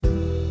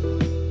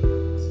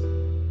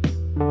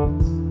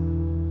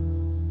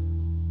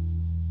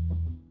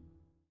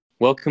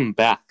Welcome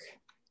back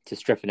to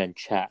Striffen and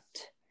Chat.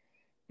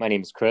 My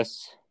name is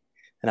Chris.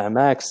 And I'm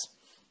Max.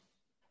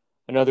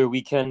 Another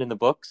weekend in the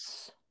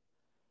books,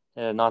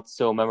 a not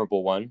so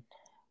memorable one.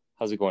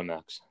 How's it going,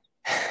 Max?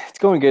 It's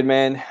going good,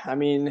 man.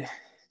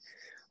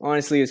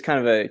 Honestly, it was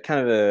kind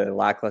of a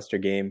lackluster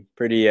game.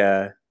 Pretty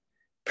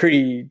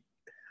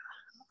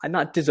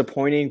not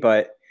disappointing,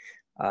 but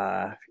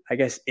I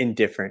guess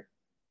indifferent.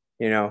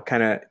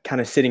 Kind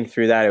of sitting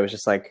through that, it was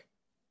just like,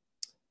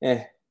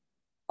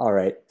 all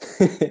right,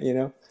 you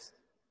know.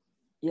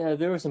 Yeah,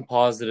 there were some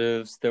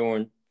positives.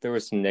 There were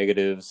some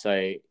negatives.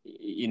 I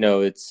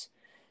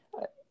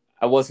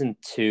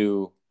wasn't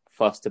too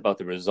fussed about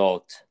the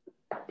result,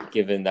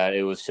 given that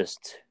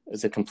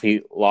it's a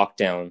complete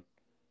lockdown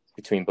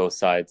between both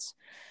sides.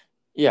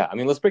 Yeah, I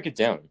mean, let's break it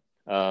down.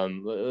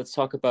 Let's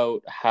talk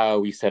about how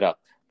we set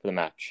up for the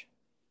match.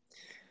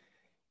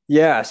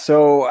 Yeah.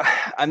 So,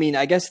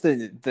 I guess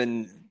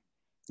the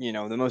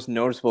most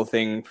noticeable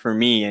thing for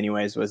me,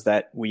 anyways, was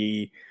that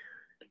we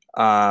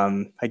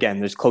again,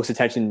 there's close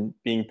attention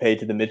being paid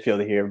to the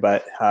midfield here,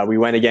 but we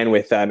went again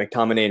with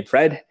McTominay and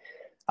Fred,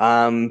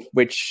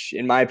 which,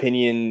 in my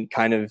opinion,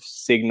 kind of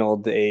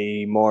signaled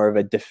a more of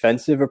a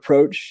defensive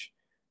approach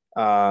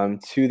to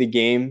the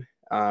game.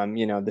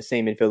 The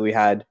same midfield we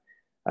had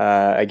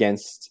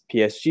against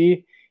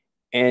PSG,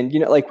 and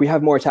like we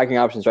have more attacking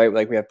options, right?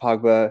 Like we have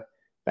Pogba,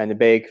 Van de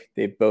Beek.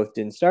 They both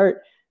didn't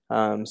start,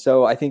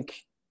 so I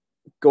think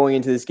going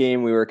into this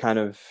game we were kind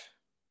of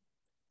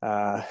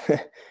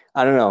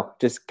I don't know,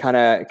 just kind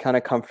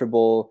of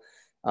comfortable,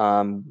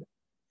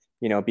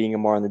 being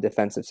more on the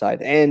defensive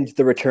side, and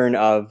the return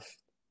of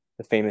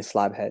the famous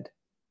Slabhead.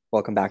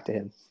 Welcome back to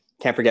him.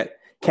 Can't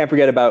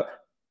forget about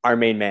our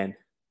main man.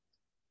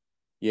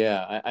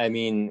 Yeah, I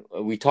mean,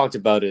 we talked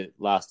about it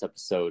last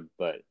episode,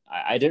 but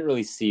I didn't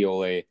really see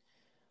Ole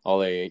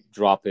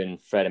drop in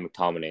Fred and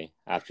McTominay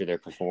after their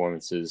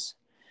performances.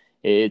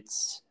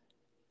 It's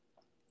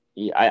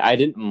I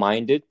didn't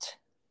mind it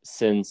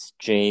since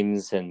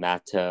James and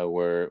Mata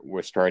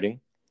were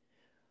starting,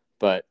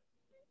 but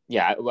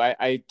yeah,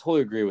 I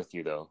totally agree with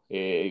you though.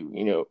 I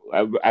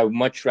would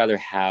much rather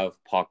have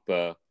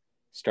Pogba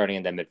starting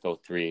in that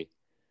midfield three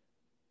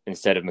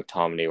instead of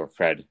McTominay or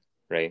Fred,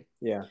 right?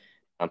 Yeah.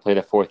 Play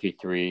the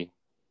 4-3-3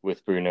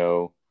 with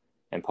Bruno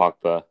and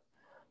Pogba.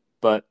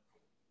 But,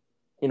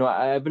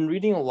 I've been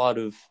reading a lot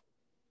of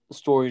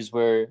stories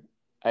where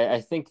I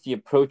think the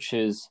approach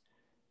is,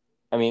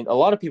 I mean, a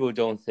lot of people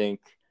don't think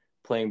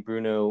playing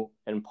Bruno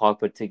and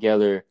Pogba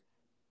together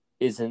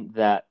isn't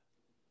that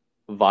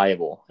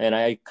viable. And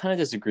I kind of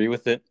disagree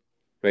with it,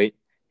 right?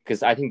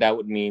 Because I think that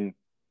would mean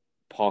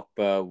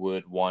Pogba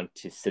would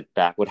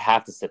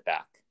have to sit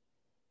back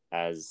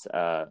as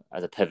a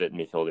pivot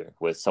midfielder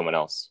with someone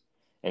else,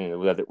 and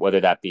whether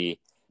that be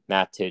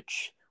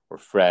Matic or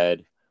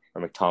Fred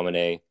or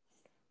McTominay,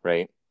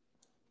 right?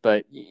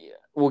 But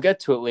we'll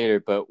get to it later.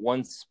 But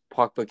once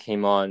Pogba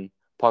and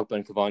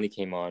Cavani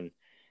came on,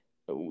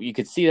 you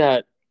could see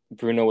that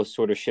Bruno was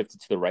sort of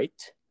shifted to the right.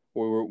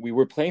 We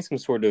were playing some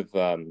sort of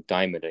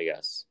diamond, I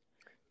guess.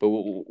 But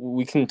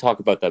we can talk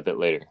about that a bit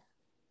later.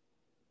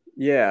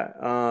 Yeah.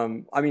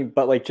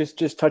 But like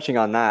just touching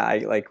on that, I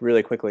like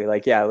really quickly,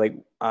 like, yeah, like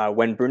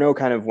when Bruno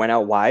kind of went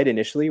out wide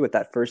initially with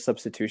that first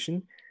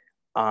substitution,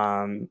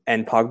 and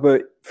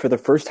Pogba for the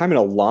first time in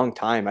a long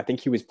time, I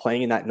think he was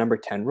playing in that number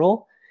 10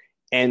 role.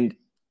 And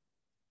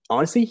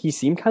honestly, he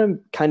seemed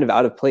kind of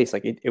out of place.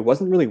 Like it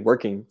wasn't really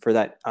working for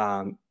that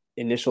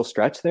initial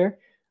stretch there.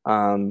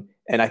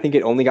 And I think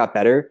it only got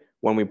better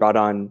when we brought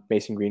on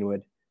Mason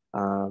Greenwood.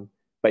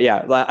 But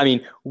yeah, I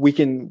mean, we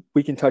can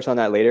touch on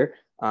that later.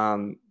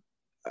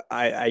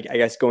 I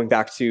guess going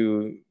back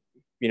to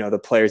the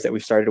players that we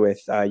started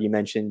with, you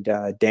mentioned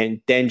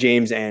Dan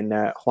James and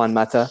Juan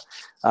Mata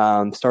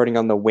starting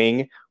on the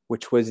wing,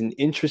 which was an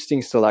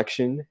interesting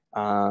selection.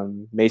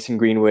 Mason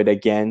Greenwood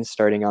again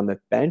starting on the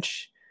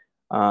bench.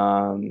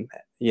 The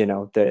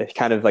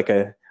kind of like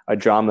a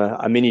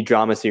mini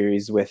drama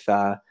series with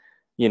the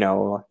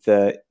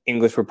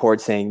English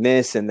report saying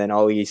this, and then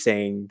Ollie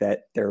saying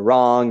that they're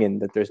wrong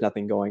and that there's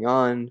nothing going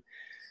on.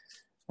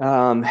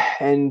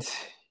 And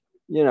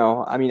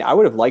I mean, I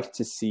would have liked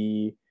to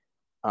see,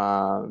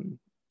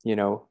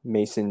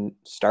 Mason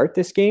start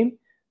this game.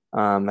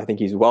 I think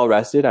he's well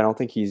rested. I don't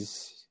think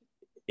he's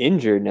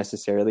injured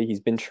necessarily. He's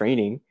been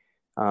training,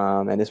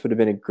 and this would have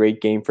been a great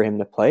game for him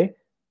to play.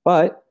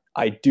 But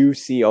I do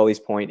see Ollie's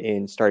point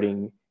in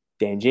starting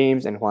Dan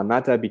James and Juan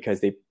Mata because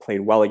they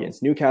played well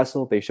against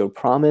Newcastle. They showed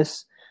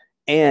promise.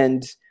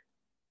 And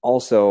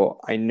also,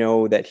 I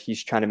know that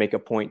he's trying to make a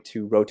point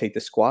to rotate the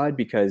squad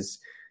because,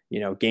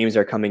 games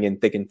are coming in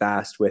thick and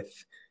fast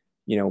with,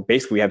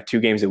 basically we have 2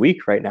 games a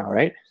week right now,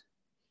 right?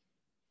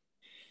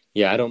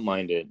 Yeah, I don't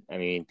mind it. I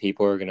mean,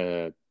 people are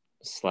gonna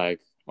slag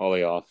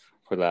Ollie off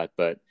for that,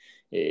 but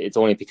it's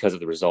only because of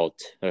the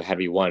result. Had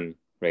we won,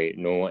 right?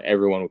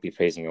 Everyone would be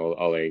praising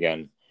Ollie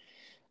again.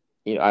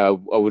 I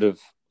would have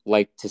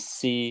liked to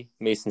see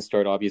Mason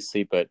start,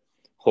 obviously, but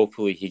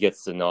hopefully he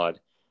gets the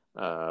nod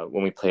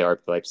when we play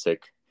RB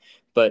Leipzig.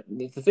 But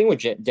the thing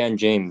with Dan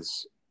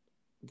James,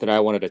 that I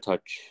wanted to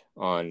touch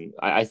on.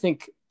 I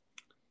think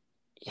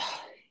yeah,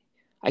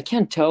 I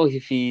can't tell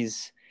if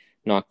he's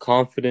not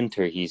confident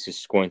or he's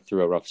just going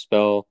through a rough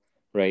spell,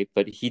 right?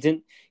 But he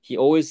didn't. He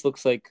always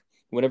looks like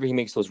whenever he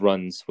makes those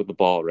runs with the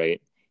ball,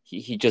 right?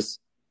 He just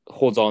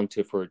holds on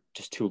to it for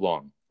just too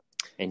long,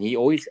 and he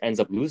always ends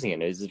up losing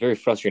it. It's very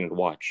frustrating to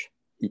watch,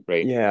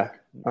 right? Yeah.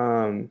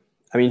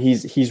 I mean,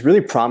 he's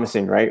really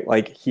promising, right?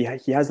 Like he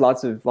has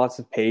lots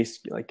of pace,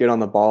 like good on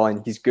the ball,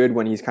 and he's good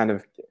when he's kind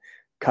of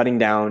cutting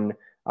down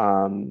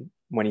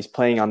when he's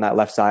playing on that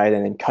left side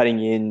and then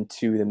cutting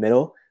into the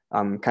middle,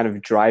 kind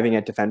of driving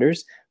at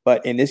defenders.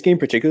 But in this game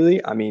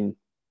particularly, I mean,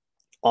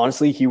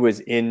 honestly, he was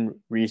in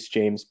Reece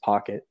James'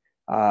 pocket.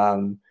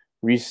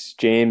 Reece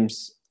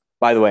James,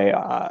 by the way,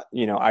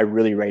 I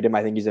really rate him.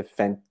 I think he's a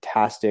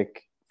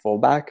fantastic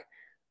fullback,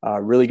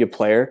 really good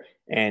player,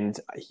 and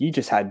he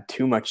just had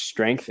too much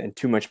strength and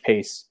too much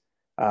pace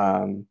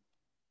um,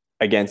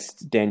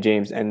 against Dan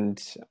James, and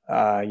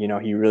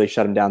he really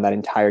shut him down that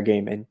entire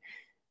game. And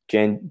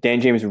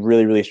Dan James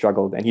really, really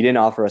struggled, and he didn't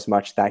offer us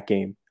much that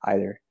game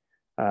either.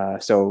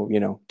 So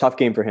tough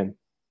game for him.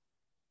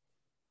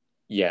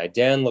 Yeah,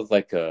 Dan looked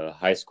like a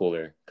high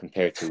schooler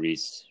compared to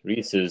Reece.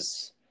 Reece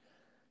is,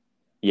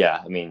 yeah,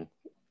 I mean,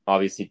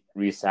 obviously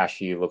Reece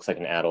actually looks like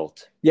an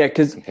adult Yeah,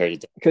 because compared to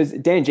Dan. because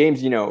Dan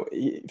James,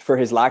 for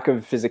his lack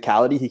of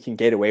physicality, he can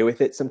get away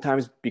with it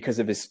sometimes because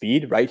of his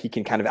speed, right? He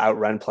can kind of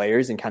outrun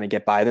players and kind of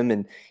get by them,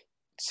 and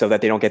so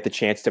that they don't get the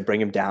chance to bring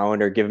him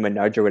down or give him a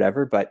nudge or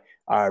whatever. But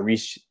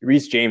Reece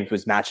James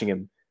was matching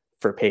him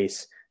for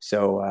pace.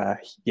 So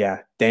yeah,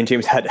 Dan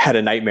James had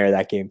a nightmare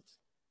that game.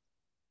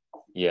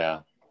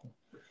 Yeah,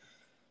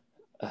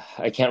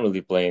 I can't really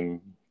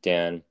blame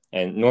Dan.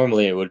 And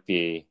normally it would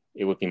be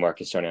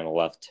Marcus starting on the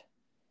left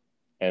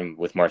and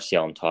with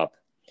Martial on top.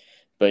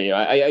 But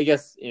I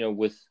guess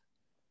with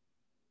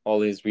all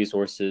these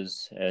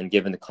resources and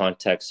given the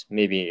context,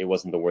 maybe it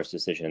wasn't the worst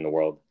decision in the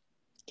world.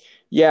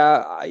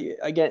 Yeah,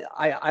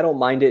 I don't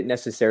mind it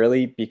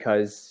necessarily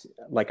because,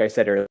 like I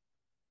said earlier,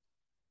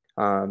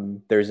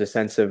 there's a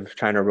sense of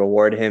trying to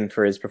reward him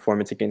for his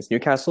performance against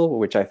Newcastle,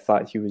 which I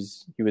thought he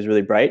was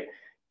really bright,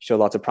 showed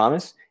lots of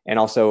promise, and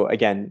also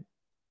again,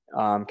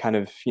 kind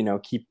of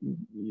keep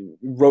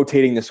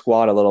rotating the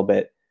squad a little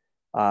bit,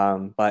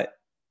 but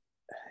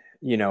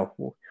you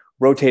know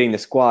rotating the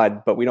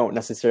squad, but we don't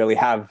necessarily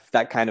have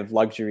that kind of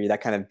luxury,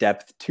 that kind of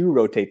depth to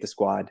rotate the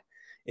squad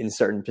in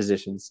certain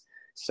positions.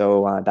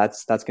 So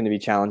that's going to be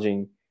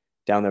challenging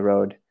down the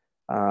road.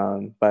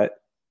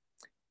 But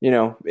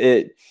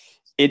it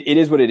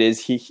is what it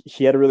is.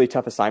 He had a really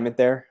tough assignment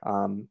there.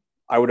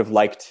 I would have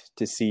liked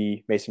to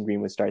see Mason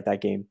Greenwood start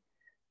that game,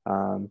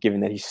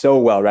 given that he's so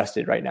well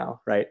rested right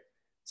now, right?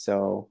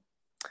 So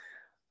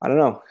I don't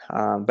know.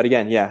 But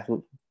again, yeah,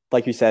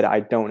 like you said,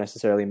 I don't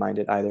necessarily mind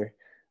it either.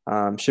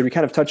 Should we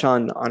kind of touch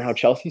on how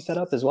Chelsea set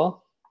up as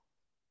well?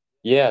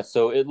 Yeah,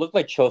 so it looked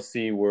like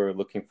Chelsea were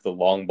looking for the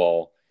long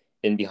ball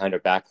in behind our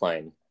back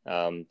line.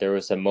 There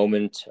was a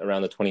moment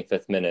around the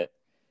 25th minute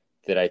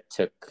that I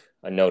took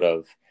a note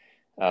of.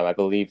 I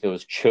believe it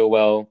was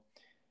Chilwell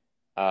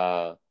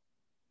uh,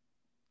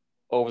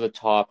 over the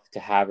top to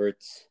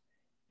Havertz,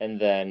 and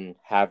then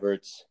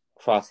Havertz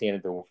crossing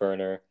into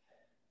Werner.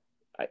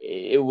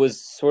 It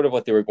was sort of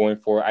what they were going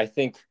for. I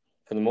think,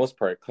 for the most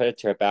part, credit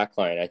to our back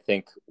line. I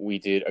think we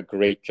did a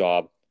great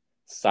job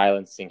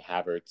silencing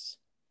Havertz,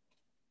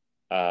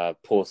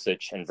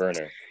 Pulisic, and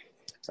Werner.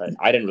 Right?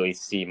 I didn't really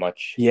see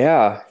much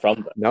Yeah,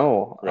 from them.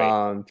 no,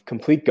 Right?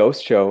 complete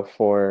ghost show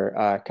for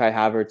Kai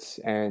Havertz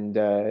and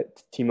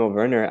Timo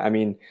Werner. I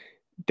mean,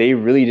 they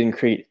really didn't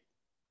create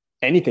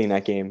anything in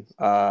that game.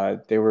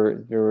 They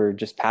were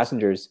just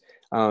passengers.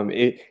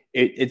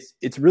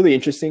 It's really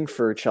interesting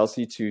for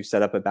Chelsea to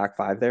set up a back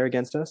five there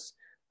against us.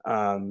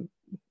 Um,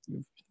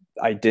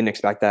 I didn't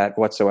expect that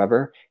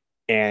whatsoever,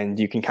 and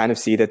you can kind of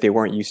see that they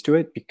weren't used to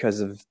it because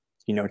of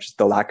just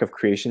the lack of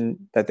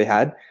creation that they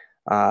had.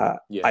 Yeah.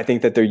 I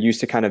think that they're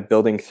used to kind of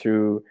building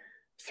through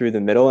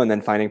the middle and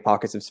then finding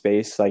pockets of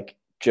space like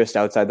just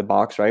outside the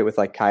box, right? With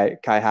like Kai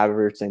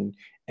Havertz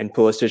and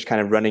Pulisic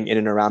kind of running in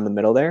and around the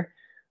middle there.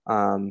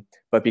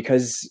 But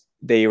because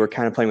they were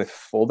kind of playing with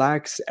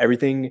fullbacks,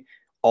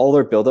 all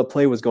their build-up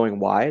play was going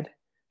wide,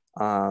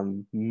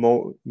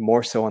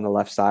 more so on the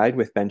left side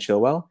with Ben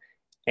Chilwell.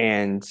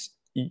 And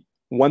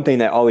one thing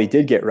that Ollie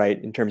did get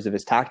right in terms of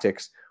his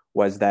tactics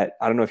was that,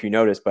 I don't know if you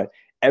noticed, but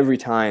every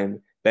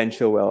time Ben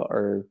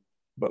Chilwell,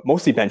 but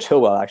mostly Ben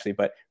Chilwell actually,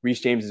 but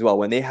Reece James as well,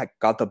 when they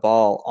got the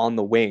ball on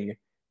the wing,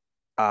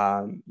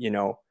 um, you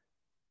know,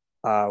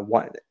 Aaron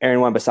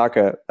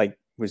Wan-Bissaka like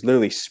was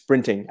literally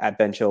sprinting at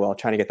Ben Chilwell,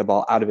 trying to get the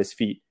ball out of his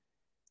feet,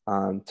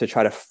 to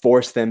try to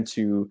force them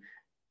to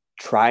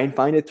try and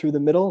find it through the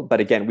middle.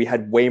 But again, we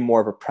had way more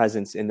of a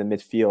presence in the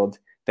midfield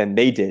than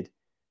they did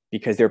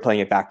because they were playing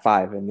it back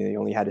five and they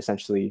only had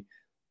essentially,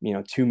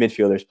 two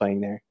midfielders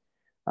playing there.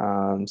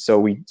 So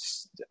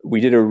we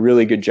did a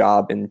really good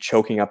job in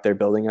choking up their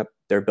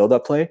build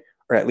up play,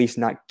 or at least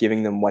not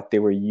giving them what they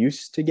were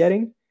used to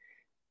getting.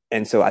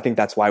 And so I think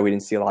that's why we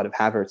didn't see a lot of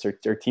Havertz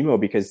or Timo,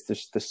 because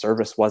the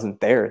service wasn't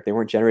there. They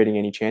weren't generating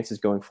any chances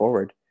going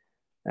forward.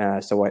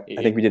 So I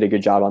think we did a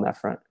good job on that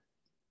front.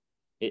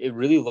 It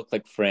really looked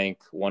like Frank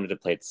wanted to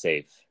play it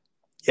safe.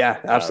 Yeah,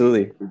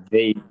 absolutely.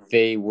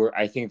 They were,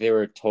 I think they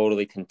were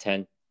totally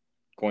content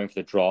going for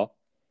the draw,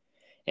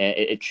 and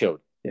it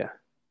showed. Yeah.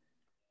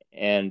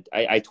 And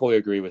I totally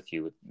agree with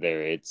you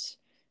there. It's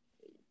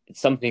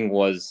something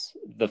was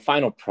the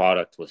final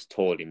product was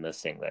totally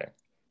missing there,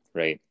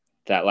 right?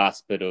 That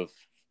last bit of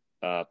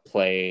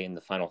play in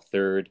the final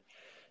third,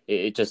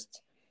 it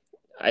just,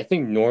 I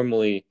think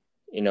normally,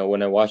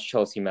 when I watch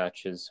Chelsea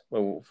matches,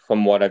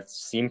 from what I've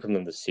seen from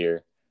them this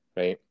year,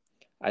 right?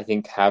 I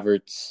think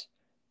Havertz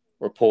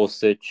or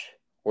Pulisic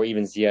or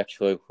even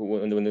Ziyech, like,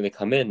 when they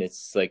come in,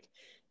 it's like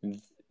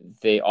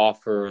they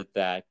offer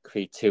that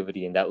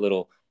creativity and that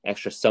little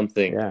extra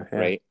something,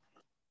 right?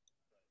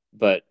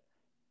 But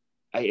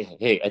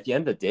hey, at the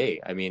end of the day,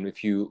 I mean,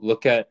 if you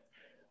look at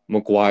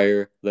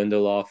Maguire,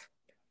 Lindelof,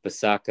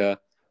 Bissaka,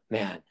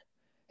 man,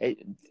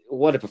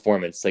 what a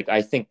performance! Like,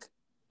 I think,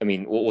 I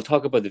mean, we'll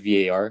talk about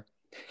the VAR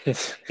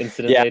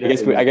incident later.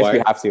 I guess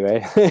we have to,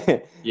 eh?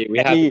 Yeah, we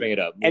have to bring it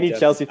up. Any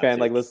Chelsea fan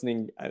like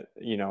listening,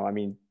 I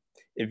mean,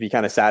 it'd be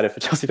kind of sad if a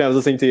Chelsea fan was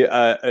listening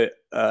to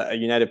a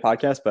United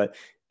podcast, but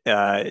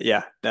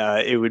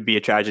it would be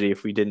a tragedy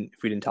if we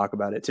didn't talk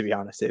about it. To be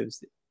honest,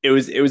 it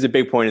was a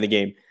big point in the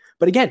game.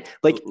 But again,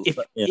 like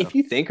if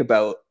you think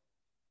about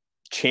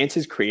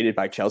chances created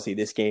by Chelsea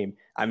this game,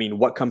 I mean,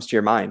 what comes to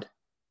your mind?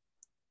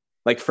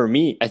 Like for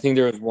me, I think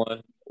there was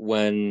one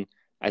when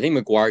I think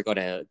Maguire got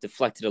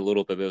deflected a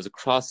little bit, but it was a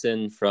cross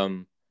in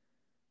from,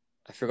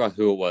 I forgot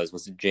who it was.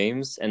 Was it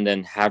James? And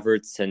then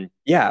Havertz and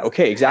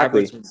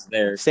exactly. Havertz was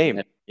there. Same.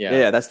 And,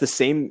 that's the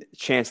same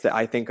chance that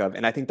I think of,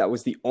 and I think that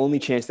was the only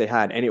chance they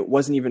had, and it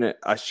wasn't even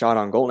a shot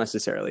on goal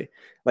necessarily.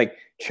 Like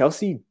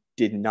Chelsea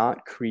did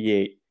not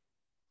create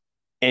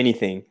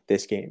anything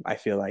this game. I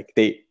feel like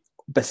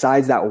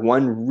besides that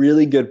one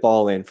really good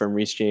ball in from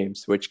Reece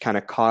James, which kind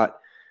of caught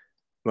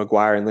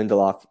Maguire and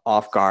Lindelof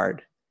off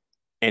guard,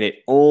 and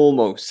it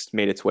almost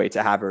made its way to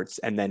Havertz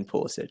and then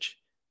Pulisic.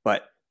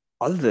 But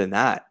other than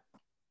that,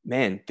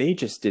 man, they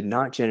just did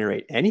not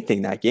generate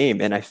anything that game.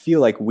 And I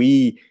feel like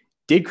we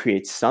did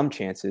create some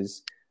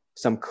chances,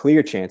 some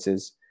clear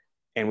chances,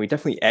 and we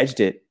definitely edged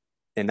it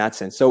in that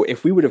sense. So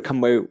if we would have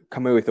come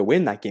away with a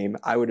win that game,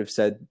 I would have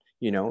said,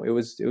 it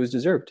was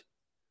deserved.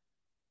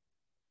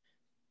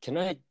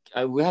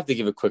 We have to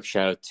give a quick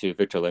shout out to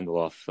Victor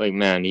Lindelof. Like,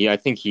 man, I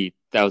think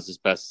that was his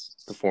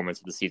best performance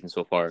of the season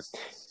so far.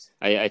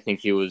 I think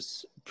he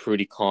was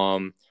pretty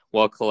calm,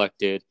 well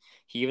collected.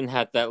 He even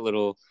had that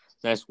little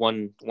nice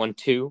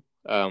 1-2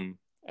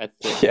 at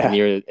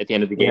the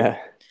end of the game. Yeah.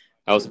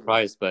 I was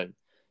surprised, but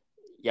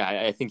yeah,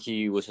 I think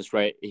he was just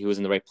right. He was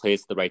in the right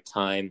place at the right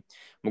time.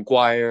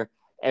 Maguire,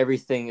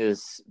 everything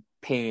is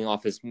pinging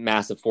off his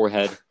massive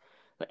forehead.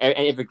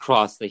 Every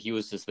cross that he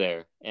was just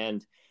there.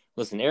 And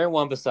listen, Aaron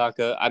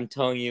Wan-Bissaka, I'm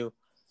telling you,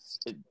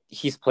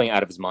 he's playing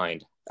out of his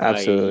mind.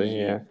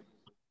 Absolutely,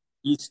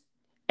 He's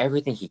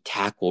everything he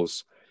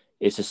tackles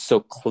is just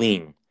so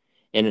clean,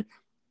 and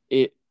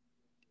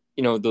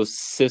those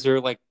scissor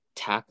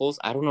tackles.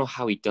 I don't know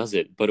how he does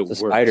it, but it works.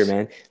 Spider,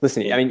 man.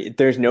 Listen, I mean,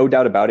 there's no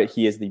doubt about it.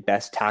 He is the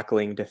best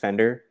tackling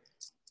defender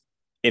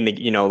in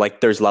the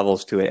there's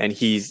levels to it, and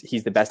he's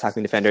the best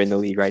tackling defender in the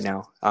league right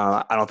now.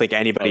 I don't think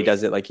anybody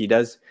does it like he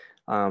does.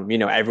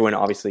 Everyone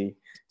obviously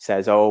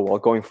says, "Oh, well,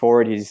 going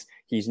forward, he's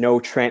no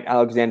Trent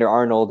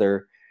Alexander-Arnold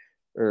or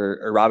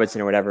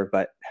Robinson or whatever."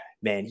 But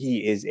man,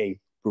 he is a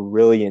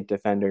brilliant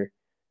defender.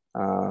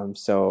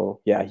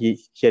 So yeah,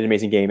 he had an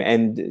amazing game.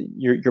 And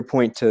your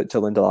point to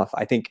Lindelof,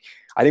 I think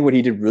what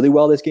he did really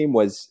well this game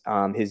was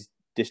his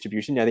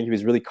distribution. I think he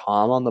was really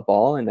calm on the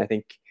ball, and I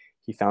think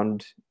he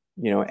found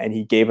and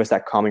he gave us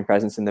that calming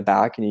presence in the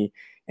back, and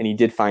he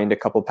did find a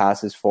couple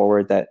passes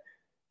forward that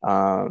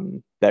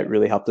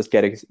really helped us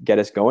get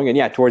us going. And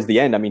yeah, towards the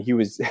end, I mean, he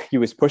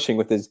was pushing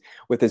with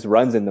his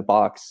runs in the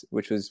box,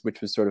 which was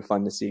sort of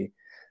fun to see.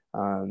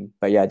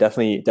 But yeah,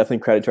 definitely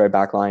credit to our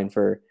back line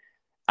for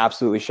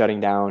absolutely shutting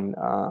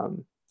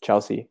down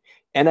Chelsea.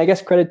 And I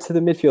guess credit to the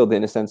midfield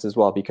in a sense as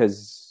well,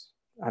 because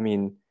I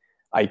mean,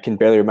 I can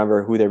barely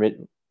remember who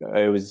it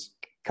was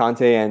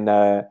Conte and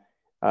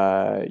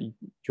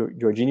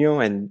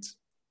Jorginho, and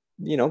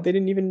they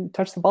didn't even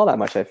touch the ball that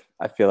much,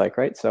 I feel like,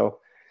 right? So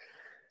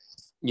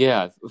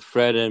yeah,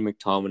 Fred and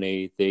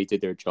McTominay, they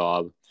did their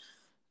job.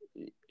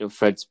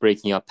 Fred's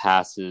breaking up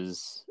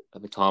passes.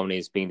 McTominay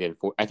is being there.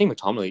 I think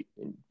McTominay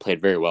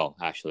played very well,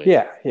 actually.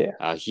 Yeah.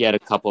 He had a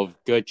couple of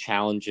good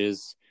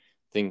challenges.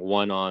 I think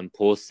one on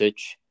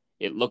Pulisic.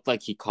 It looked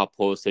like he caught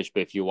Pulisic,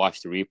 but if you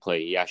watch the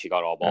replay, he actually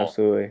got all ball.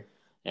 Absolutely.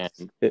 And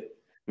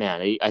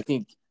man, I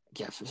think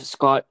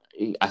Scott,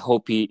 I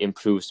hope he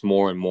improves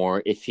more and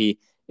more. If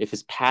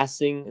his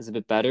passing is a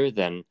bit better,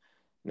 then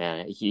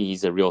man,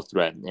 he's a real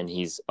threat, and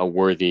he's a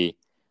worthy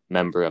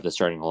member of the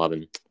starting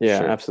 11. Yeah,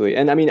 sure. Absolutely.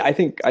 And I mean, I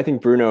think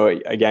Bruno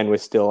again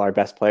was still our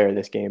best player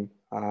this game.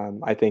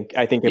 I think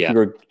if we Yeah.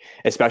 were,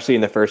 especially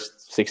in the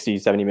first 60,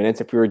 70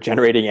 minutes, if we were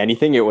generating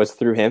anything, it was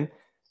through him.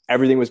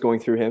 Everything was going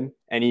through him.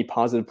 Any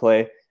positive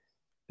play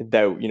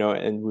that,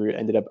 and we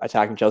ended up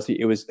attacking Chelsea,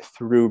 it was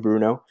through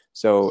Bruno.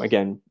 So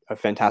again, a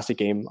fantastic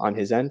game on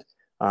his end.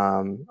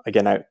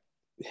 Again,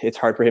 it's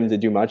hard for him to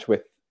do much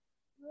with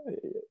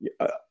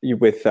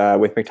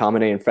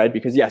McTominay and Fred,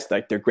 because yes,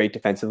 like they're great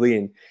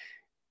defensively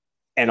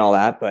and all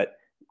that, but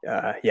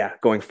yeah,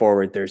 going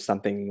forward, there's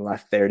something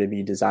left there to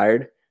be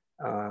desired.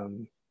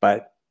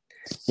 But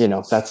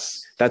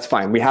that's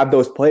fine. We have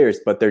those players,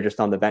 but they're just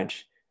on the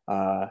bench.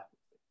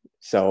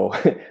 So,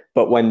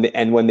 but when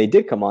they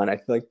did come on, I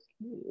feel like,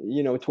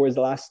 towards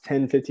the last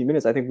 10, 15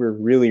 minutes, I think we're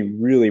really,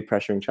 really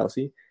pressuring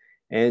Chelsea.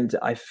 And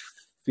I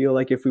feel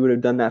like if we would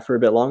have done that for a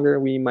bit longer,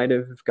 we might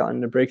have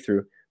gotten a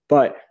breakthrough.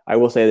 But I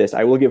will say this,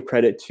 I will give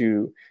credit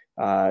to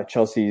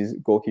Chelsea's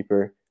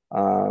goalkeeper,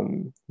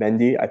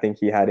 Mendy. I think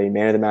he had a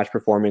man of the match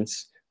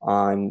performance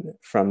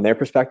from their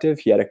perspective.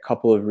 He had a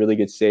couple of really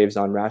good saves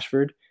on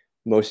Rashford,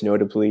 most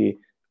notably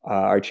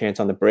our chance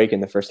on the break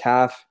in the first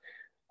half,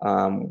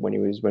 when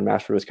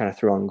Rashford was kind of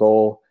through on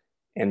goal,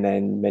 and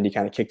then Mendy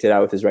kind of kicked it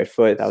out with his right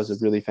foot. That was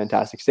a really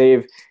fantastic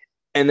save.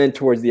 And then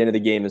towards the end of the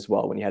game as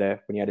well, when he had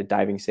a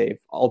diving save,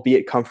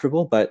 albeit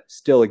comfortable, but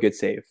still a good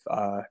save,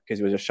 because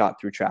it was a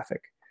shot through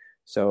traffic.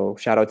 So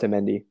shout out to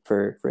Mendy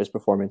for his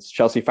performance.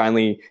 Chelsea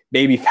finally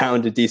maybe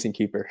found a decent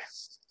keeper.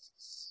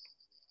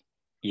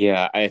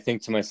 Yeah, I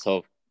think to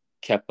myself,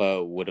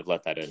 Kepa would have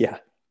let that in. Yeah.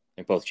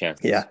 In both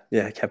chances. Yeah,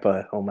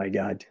 Kepa. Oh my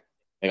God.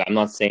 Like, I'm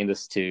not saying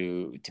this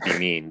to be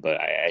mean, but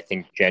I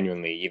think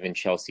genuinely, even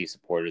Chelsea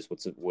supporters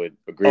would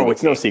agree. Oh,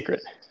 it's no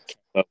secret.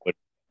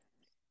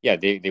 Yeah,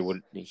 they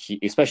would,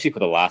 especially for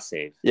the last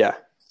save. Yeah,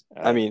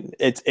 I mean,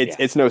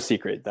 it's no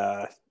secret.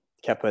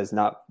 Kepa is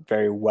not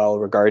very well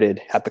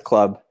regarded at the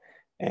club,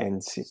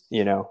 and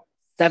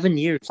 7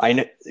 years. I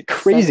know,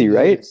 crazy,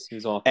 right?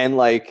 And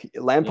like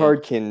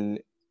Lampard can,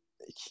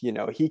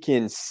 he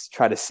can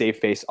try to save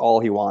face all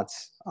he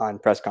wants on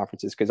press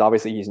conferences, because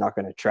obviously he's not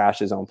going to trash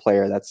his own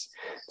player. That's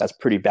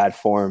pretty bad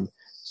form.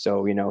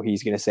 So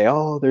he's going to say,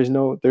 oh, there's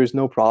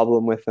no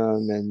problem with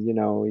him,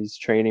 and he's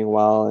training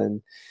well,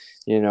 and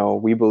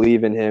we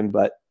believe in him.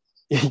 But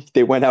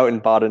they went out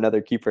and bought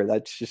another keeper.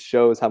 That just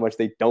shows how much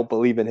they don't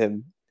believe in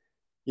him.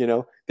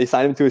 They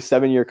signed him to a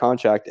 7-year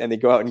contract, and they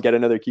go out and get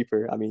another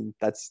keeper. I mean,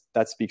 that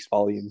speaks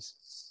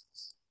volumes.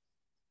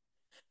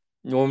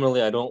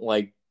 Normally, I don't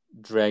like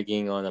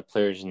dragging on a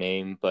player's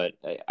name, but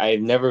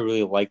I've never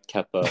really liked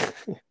Kepa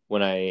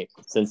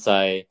since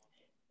I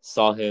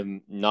saw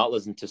him not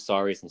listen to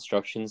Sarri's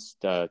instructions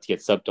to get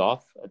subbed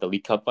off at the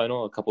League Cup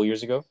final a couple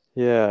years ago.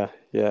 Yeah,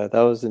 that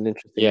was an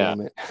interesting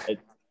moment.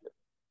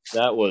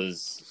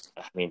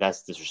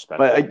 That's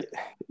disrespectful. But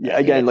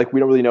again, like,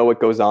 we don't really know what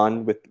goes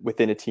on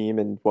within a team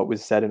and what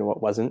was said and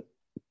what wasn't,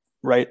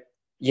 right?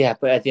 Yeah,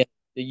 but at the end,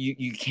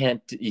 you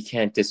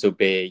can't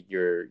disobey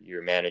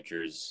your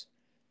manager's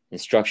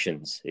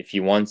instructions. If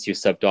he wants you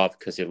subbed off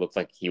because it looked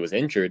like he was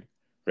injured,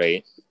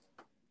 right?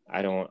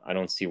 I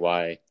don't see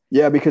why.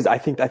 Yeah, because I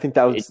think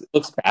that was, it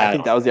looks bad. I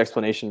think that was the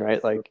explanation,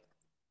 right? Like,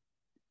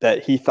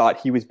 that he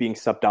thought he was being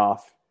subbed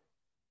off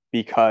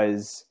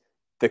because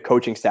the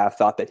coaching staff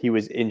thought that he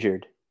was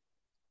injured,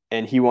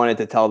 and he wanted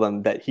to tell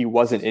them that he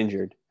wasn't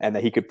injured and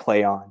that he could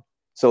play on.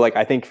 So, like,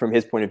 I think from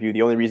his point of view,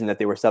 the only reason that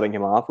they were subbing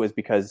him off was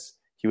because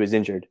he was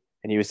injured,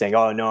 and he was saying,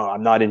 "Oh no,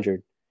 I'm not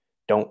injured.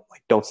 Don't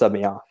sub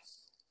me off."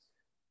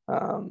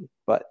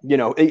 But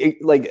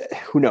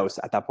who knows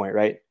at that point,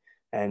 right?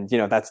 And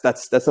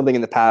that's something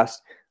in the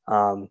past.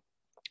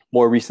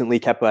 More recently,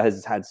 Kepa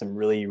has had some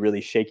really,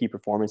 really shaky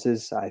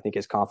performances. I think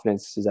his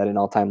confidence is at an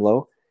all-time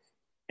low,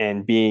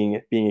 and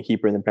being a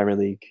keeper in the Premier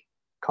League,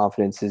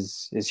 confidence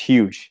is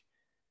huge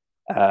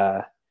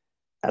as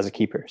a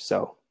keeper.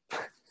 So,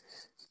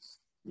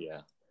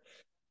 yeah.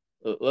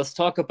 Let's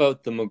talk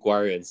about the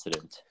Maguire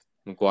incident.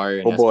 Maguire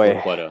and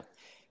Azpilicueta.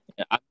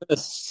 I'm going to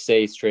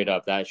say straight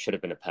up that should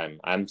have been a pen.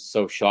 I'm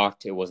so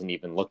shocked it wasn't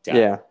even looked at.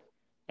 Yeah.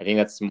 I think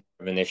that's more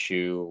of an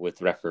issue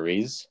with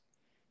referees.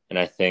 And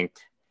I think,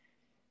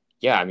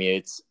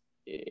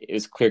 it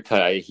was clear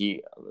cut.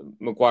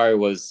 Maguire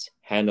was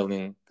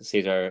handling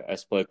Cesar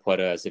Azpilicueta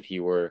as if he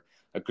were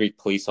a Greek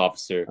police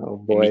officer. Oh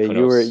boy,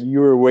 you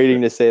were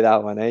waiting to say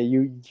that one, eh?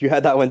 You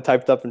had that one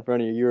typed up in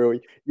front of you.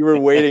 You were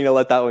waiting to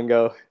let that one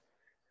go.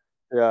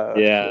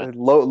 Yeah.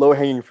 Low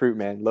hanging fruit,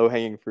 man. Low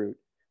hanging fruit.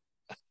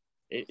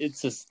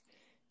 It's just,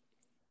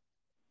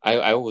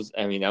 I was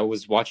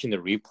watching the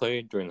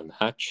replay during the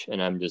match,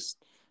 and I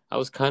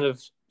was kind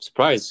of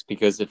surprised,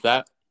 because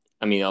a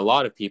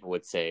lot of people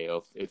would say,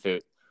 if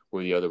it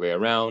were the other way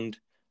around,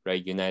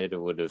 right, United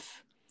would have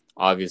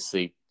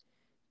obviously,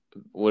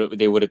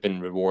 they would have been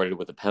rewarded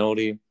with a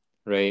penalty,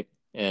 right?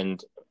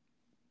 And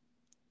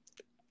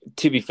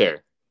to be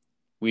fair,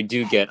 we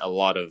do get a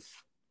lot of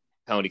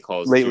penalty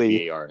calls lately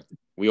through VAR.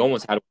 We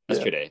almost had one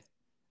yesterday.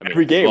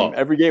 Every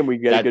game we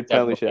get a good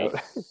penalty shout.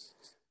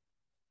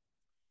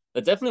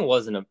 That definitely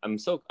wasn't.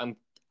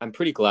 I'm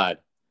pretty glad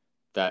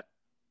that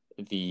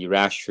the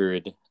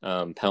Rashford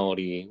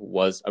penalty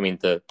was, I mean,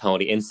 the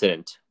penalty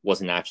incident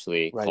wasn't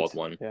actually Right. called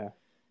one. Yeah.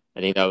 I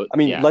think that, I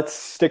mean, yeah, let's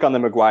stick on the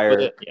Maguire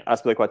yeah,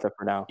 Azpilicueta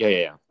for now. yeah,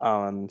 yeah,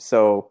 yeah.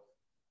 So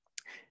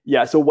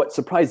yeah, so what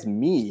surprised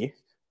me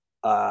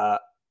uh,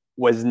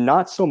 was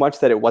not so much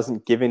that it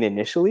wasn't given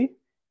initially,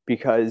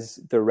 because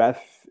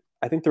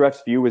I think the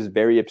ref's view was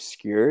very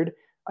obscured.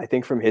 I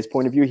think from his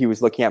point of view, he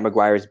was looking at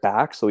Maguire's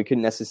back, so he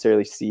couldn't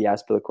necessarily see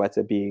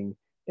Azpilicueta being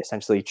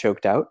essentially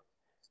choked out.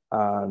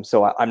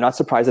 So I'm not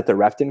surprised that the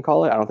ref didn't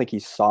call it. I don't think he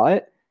saw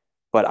it,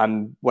 but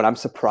what I'm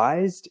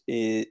surprised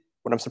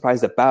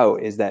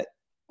about is that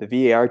the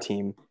VAR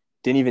team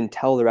didn't even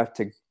tell the ref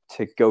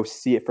to go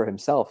see it for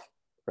himself,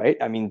 right?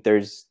 I mean,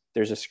 there's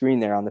a screen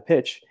there on the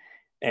pitch,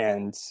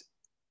 and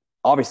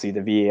obviously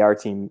the VAR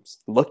team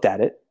looked at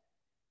it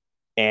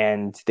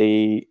and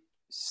they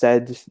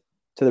said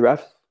to the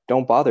ref,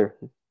 "Don't bother,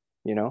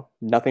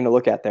 nothing to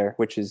look at there,"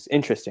 which is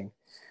interesting,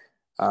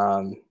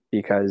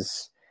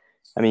 because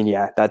I mean,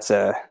 yeah, that's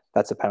a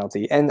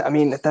penalty, and I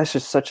mean that's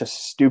just such a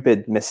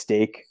stupid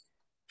mistake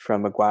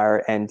from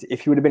Maguire. And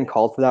if he would have been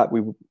called for that,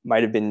 we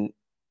might have been,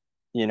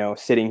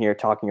 sitting here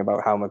talking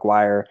about how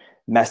Maguire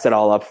messed it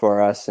all up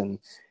for us, and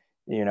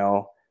you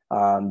know,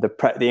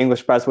 the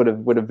English press would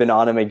have been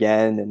on him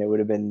again, and it would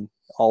have been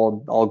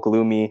all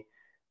gloomy.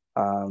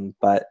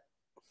 But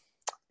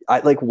I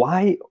like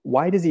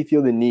why does he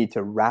feel the need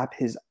to wrap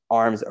his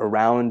arms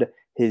around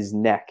his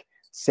neck?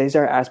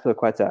 Cesar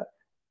Azpilicueta,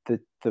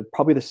 the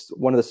probably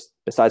one of the,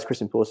 besides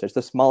Christian Pulisic,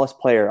 the smallest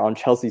player on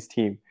Chelsea's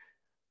team.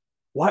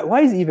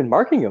 Why is he even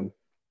marking him?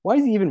 Why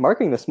is he even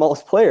marking the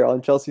smallest player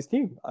on Chelsea's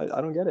team? I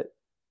don't get it.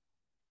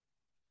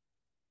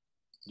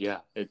 Yeah,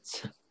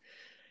 it's a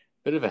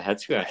bit of a head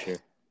scratcher.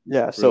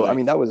 Yeah, so I Really.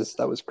 mean that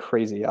was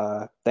crazy.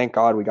 Thank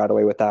God we got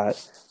away with that.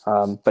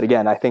 But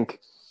again, I think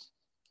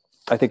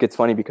it's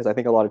funny because I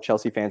think a lot of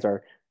Chelsea fans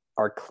are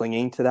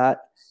clinging to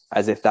that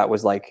as if that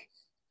was like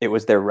it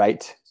was their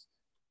right,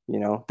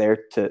 there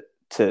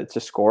to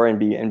score and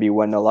be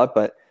 1-0 up.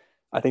 But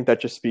I think that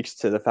just speaks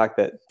to the fact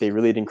that they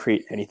really didn't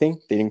create anything.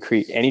 They didn't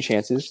create any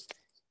chances,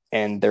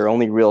 and their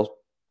only real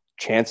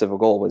chance of a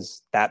goal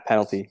was that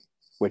penalty,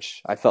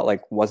 which I felt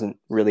like wasn't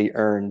really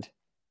earned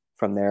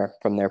from their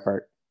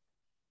part.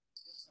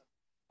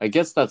 I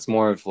guess that's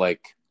more of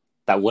like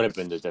that would have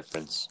been the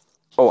difference,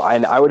 Oh,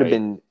 and I would have right?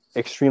 been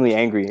extremely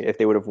angry if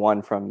they would have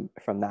won from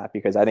that,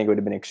 because I think it would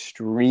have been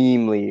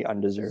extremely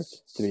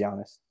undeserved, to be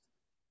honest.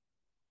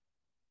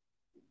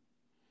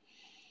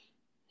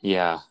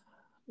 Yeah,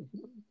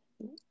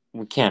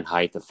 we can't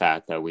hide the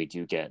fact that we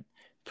do get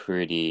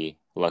pretty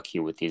lucky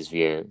with these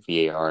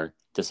VAR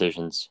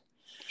decisions.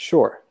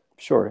 Sure,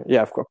 sure,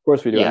 yeah, of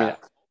course we do. I mean, Yeah.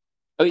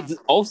 I mean,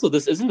 also,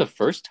 this isn't the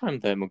first time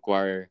that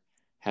Maguire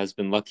has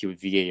been lucky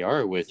with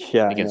VAR with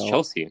yeah, I against know.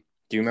 Chelsea.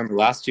 Do you remember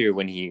last year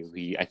when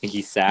he I think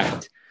he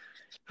sacked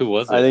who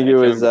was I it? think I it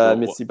can't was remember who.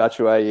 Missy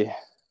Batshuayi.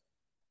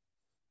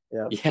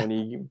 Yeah, Yeah, when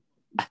he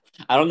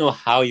I don't know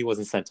how he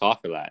wasn't sent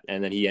off for that,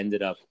 and then he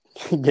ended up.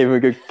 gave him a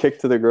good kick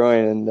to the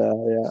groin, and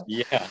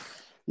yeah, Yeah,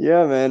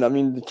 yeah, man. I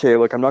mean, okay,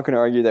 look, I'm not going to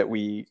argue that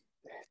we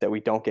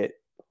don't get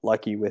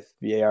lucky with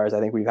VARs. I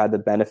think we've had the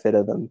benefit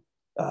of them,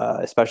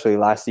 especially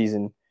last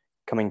season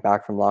coming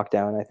back from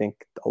lockdown. I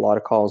think a lot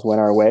of calls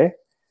went our way,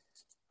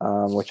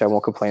 which I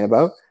won't complain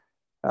about.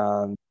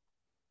 Um,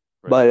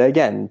 right. but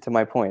again, to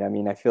my point, I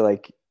mean, I feel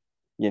like,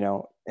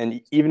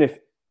 and even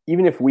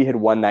if we had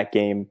won that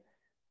game,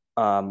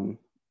 um,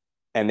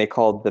 and they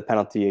called the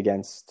penalty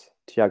against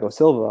Thiago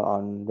Silva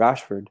on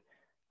Rashford,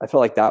 I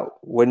felt like that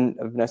wouldn't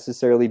have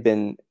necessarily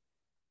been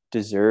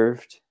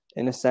deserved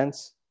in a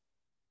sense.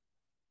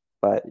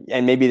 But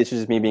and maybe this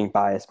is just me being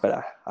biased,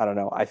 but I don't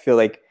know. I feel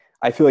like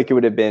it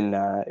would have been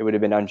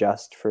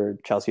unjust for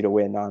Chelsea to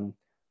win on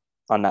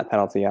that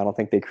penalty. I don't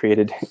think they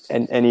created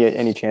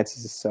any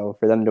chances. So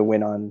for them to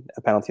win on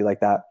a penalty like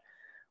that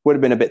would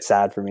have been a bit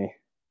sad for me.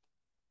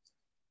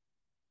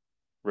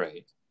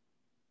 Right.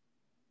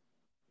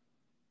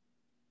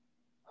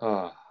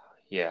 Oh,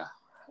 yeah.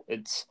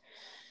 It's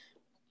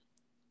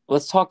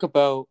Let's talk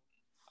about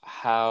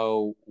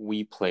how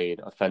we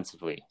played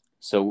offensively.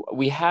 So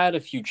we had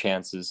a few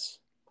chances,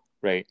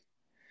 right?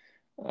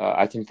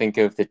 I can think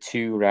of the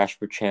two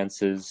Rashford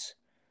chances.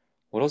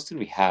 What else did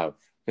we have?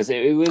 Because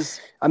it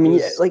was I it mean,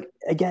 yeah, was like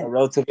a again,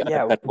 relatively yeah,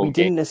 we uneventful game.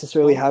 didn't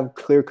necessarily So have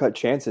clear cut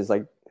chances.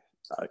 Like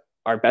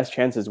our best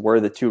chances were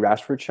the two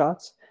Rashford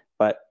shots,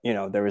 but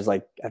there was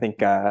like I think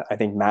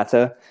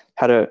Mata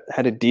had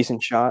a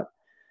decent shot,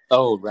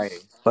 oh right,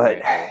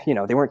 but right.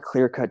 they weren't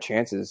clear cut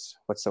chances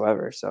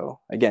whatsoever. So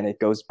again, it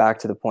goes back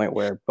to the point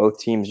where both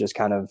teams just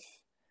kind of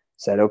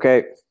said,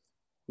 okay,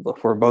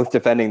 look, we're both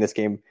defending this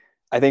game.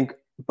 I think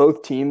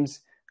both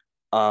teams.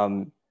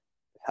 Um,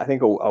 I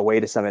think a way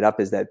to sum it up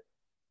is that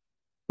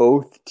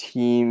both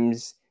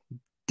teams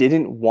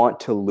didn't want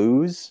to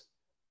lose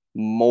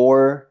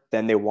more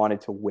than they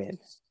wanted to win,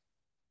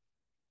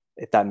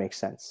 if that makes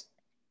sense.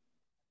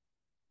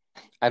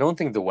 I don't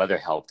think the weather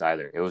helped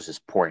either. It was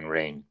just pouring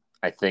rain.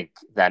 I think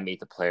that made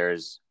the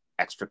players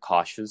extra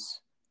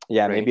cautious,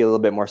 Yeah, maybe right? a little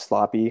bit more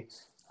sloppy.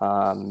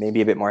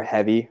 maybe a bit more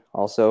heavy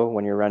also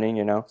when you're running,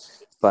 you know.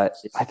 But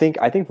I think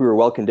we were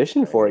well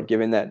conditioned for it,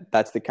 given that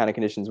that's the kind of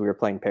conditions we were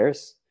playing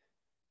Paris.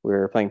 We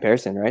were playing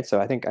Paris in, right?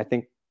 So I think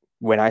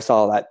when I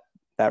saw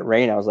that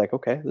rain, I was like,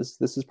 okay, this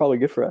is probably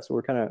good for us.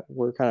 We're kind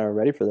of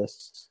ready for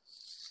this.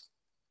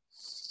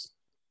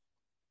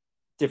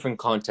 Different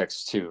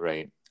context too,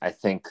 right? I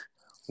think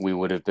we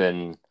would have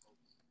been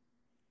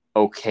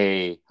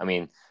okay. I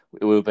mean,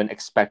 it would have been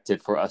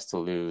expected for us to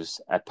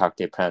lose at Parc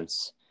des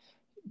Princes,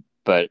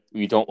 but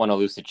we don't want to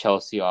lose to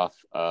Chelsea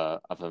off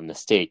of a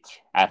mistake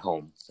at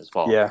home as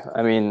well. Yeah,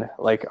 I mean,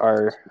 like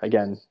our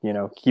again, you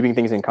know, keeping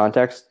things in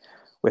context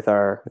with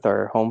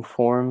our home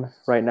form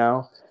right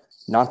now,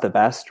 not the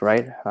best,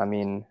 right? I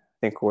mean, I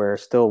think we're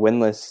still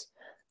winless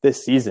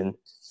this season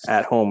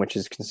at home, which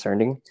is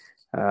concerning.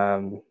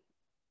 Um,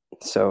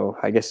 so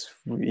I guess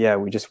yeah,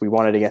 we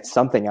wanted to get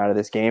something out of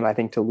this game. I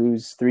think to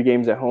lose 3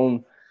 games at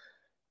home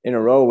in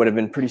a row would have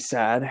been pretty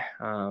sad.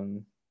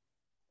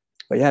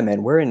 But yeah,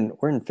 man, we're in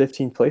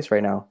 15th place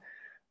right now.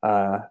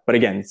 But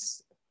again,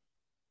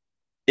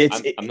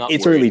 I'm not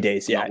it's worried. early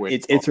days. I'm Yeah, not worried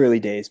at it's all. early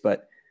days,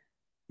 but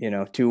you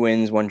know, 2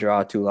 wins, 1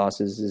 draw, 2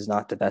 losses is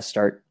not the best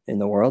start in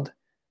the world.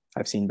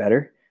 I've seen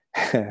better,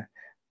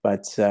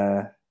 but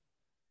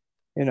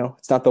you know,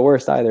 it's not the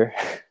worst either.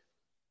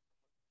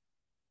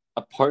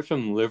 Apart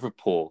from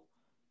Liverpool,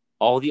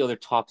 all the other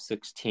top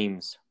six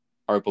teams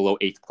are below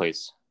eighth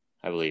place,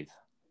 I believe.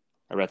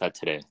 I read that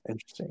today.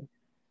 Interesting.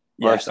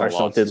 Yes, Arsenal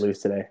Arsenal did lost. lose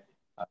today.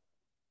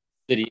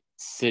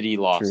 City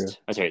True. lost.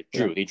 I'm sorry,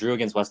 Yeah. drew. They drew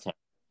against West Ham.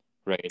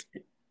 Right.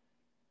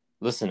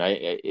 Listen,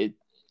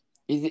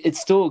 it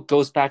still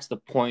goes back to the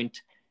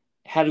point.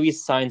 Had we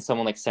signed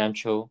someone like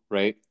Sancho,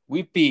 right,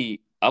 we'd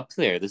be up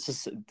there.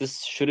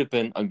 This should have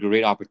been a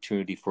great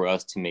opportunity for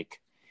us to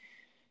make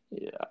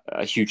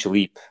a huge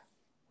leap,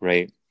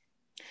 right?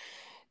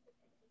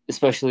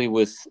 Especially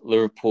with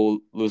Liverpool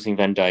losing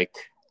Van Dijk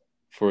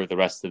for the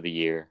rest of the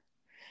year.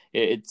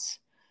 It's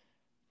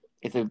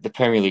the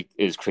Premier League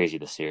is crazy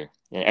this year.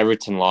 And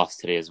Everton lost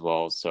today as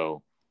well,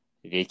 so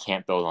they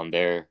can't build on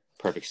their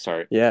perfect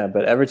start. Yeah,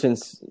 but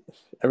Everton's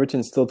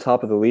still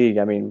top of the league.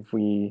 I mean,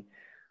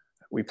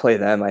 we play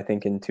them, I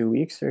think, in 2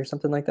 weeks or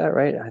something like that,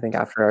 right? I think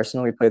after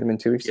Arsenal, we play them in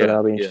 2 weeks, so Yeah,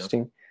 that'll be yeah.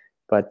 interesting.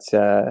 But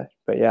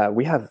yeah,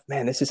 we have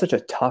man, this is such a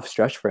tough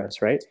stretch for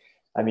us, right?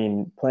 I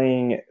mean,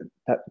 playing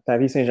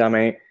Paris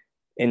Saint-Germain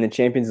in the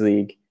Champions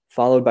League,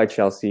 followed by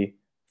Chelsea,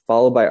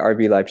 followed by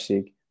RB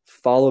Leipzig,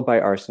 followed by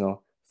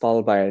Arsenal,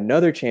 followed by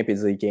another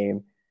Champions League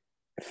game,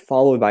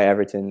 followed by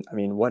Everton. I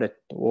mean, what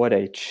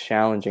a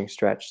challenging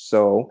stretch.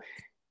 So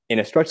in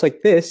a stretch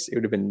like this, it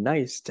would have been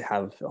nice to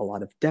have a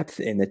lot of depth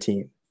in the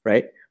team,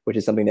 right? Which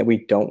is something that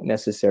we don't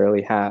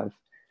necessarily have.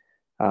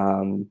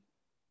 Um,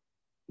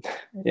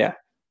 yeah,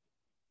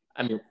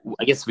 I mean,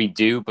 I guess we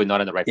do, but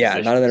not in the right yeah,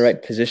 not in the positions.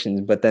 right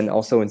positions. But then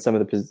also in some of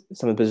the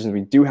positions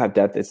we do have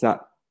depth, it's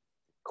not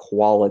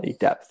quality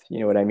depth. You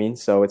know what I mean?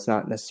 So it's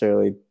not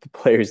necessarily the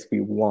players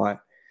we want.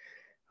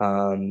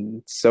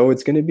 So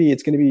it's gonna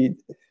be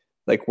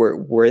like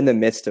we're in the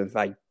midst of,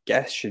 I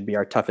guess, should be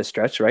our toughest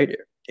stretch, right?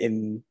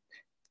 In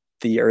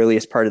the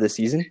earliest part of the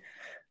season,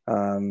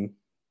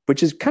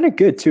 which is kind of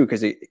good too,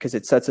 because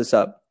it sets us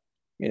up.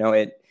 You know,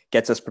 it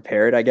gets us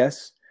prepared, I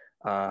guess.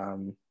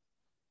 Um,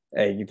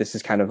 this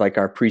is kind of like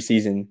our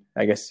preseason,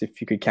 I guess, if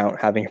you could count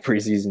having a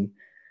preseason.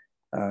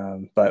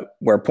 But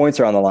where points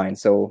are on the line,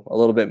 so a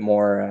little bit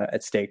more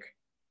at stake.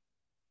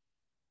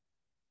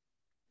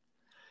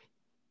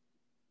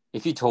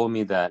 If you told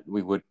me that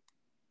we would,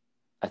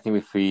 I think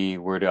if we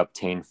were to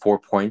obtain 4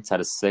 points out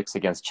of six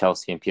against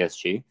Chelsea and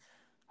PSG,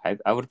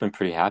 I would have been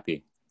pretty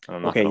happy.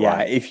 I'm not Okay, gonna yeah.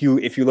 lie. If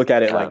you look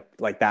at it Uh,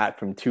 like that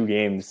from 2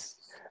 games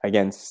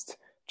against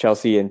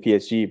Chelsea and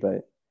PSG,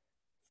 but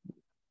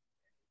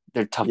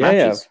they're tough yeah,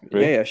 yeah, matches, yeah,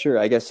 right? yeah, sure.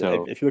 I guess if,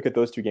 So if you look at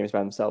those 2 games by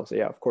themselves,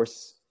 yeah, of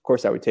course,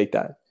 I would take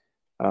that.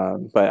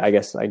 But I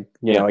guess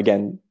yeah,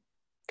 again,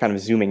 kind of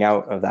zooming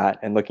out of that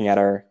and looking at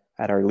our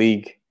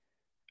league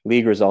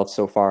results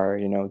so far,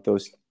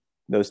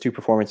 those 2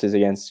 performances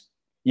against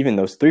even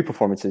those 3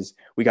 performances,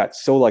 we got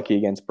so lucky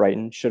against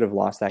Brighton. Should have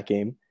lost that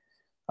game.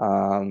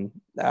 We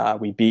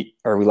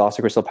lost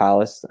to Crystal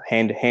Palace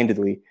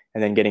handedly,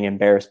 and then getting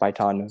embarrassed by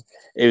Tottenham.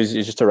 It was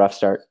just a rough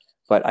start,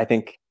 but I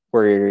think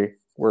we're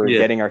yeah.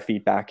 getting our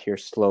feet back here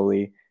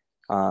slowly.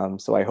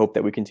 So I hope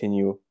that we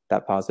continue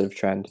that positive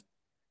trend.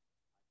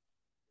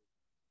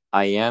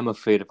 I am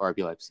afraid of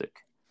RB Leipzig.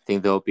 I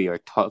think they'll be our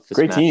toughest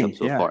Great team, matchup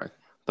so yeah, far.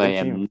 But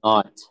great team.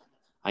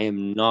 I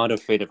am not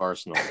afraid of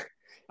Arsenal.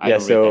 I Yeah,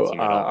 don't rate that so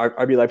team at all.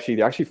 RB Leipzig,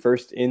 they're actually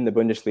first in the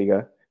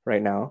Bundesliga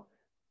right now.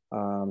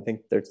 I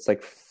think they're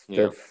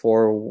Yeah,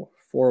 4-1-1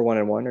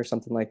 or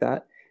something like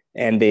that.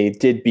 And they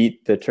did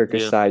beat the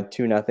Turkish yeah. side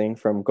 2-0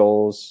 from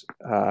goals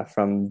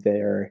from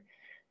their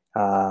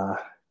uh,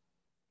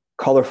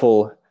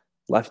 colorful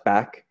left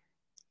back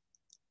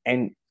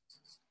and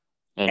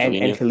and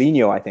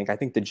Angelino. Calino. I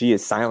think the G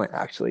is silent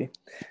actually.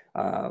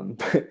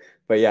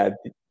 But yeah, Are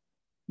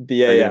you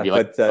yeah. gonna be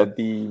like, But oh,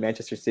 the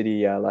Manchester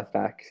City left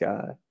back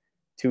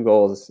 2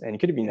 goals, and he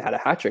could have even had a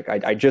hat trick.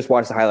 I just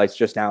watched the highlights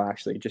just now,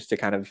 actually, just to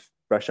kind of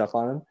brush up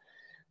on him.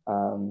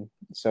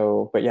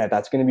 But yeah,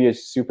 that's going to be a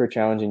super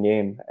challenging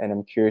game, and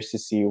I'm curious to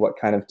see what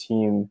kind of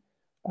team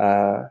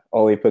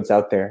Ole puts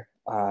out there.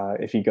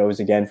 If he goes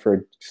again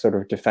for sort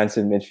of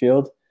defensive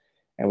midfield,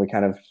 and we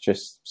kind of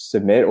just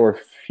submit, or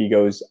if he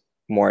goes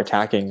more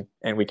attacking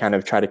and we kind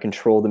of try to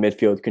control the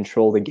midfield,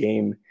 control the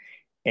game,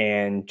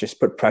 and just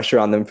put pressure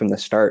on them from the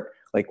start.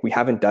 Like, we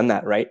haven't done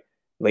that, right?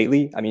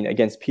 Lately, I mean,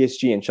 against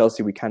PSG and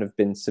Chelsea, we kind of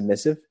been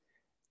submissive,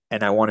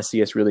 and I want to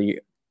see us really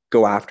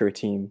go after a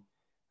team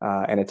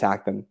and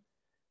attack them.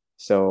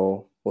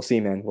 So we'll see,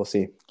 man. We'll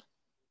see.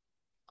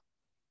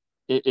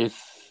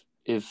 If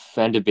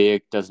Van de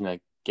Beek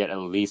doesn't get at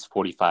least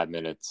 45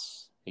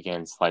 minutes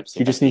against Leipzig,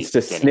 he just needs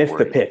to sniff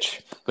the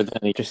pitch. But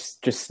then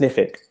just sniff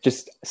it.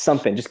 Just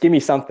something. Just give me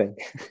something.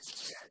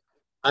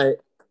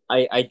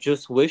 I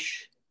just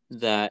wish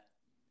that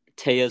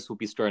Tejas will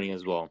be starting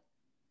as well,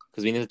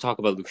 because we need to talk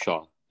about Luke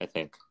Shaw, I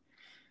think.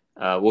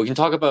 We can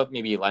talk about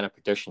maybe lineup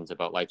predictions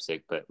about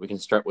Leipzig, but we can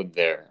start with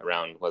there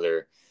around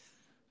whether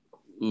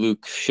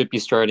Luke should be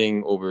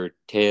starting over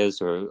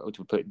Tejas, or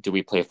do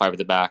we play 5 at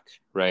the back,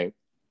 right?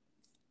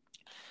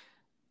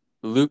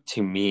 Luke,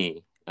 to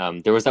me,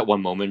 there was that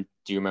one moment,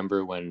 do you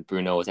remember when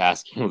Bruno was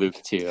asking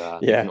Luke to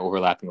make an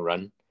overlapping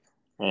run?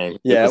 And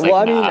yeah, well,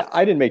 I mean,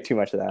 I didn't make too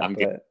much of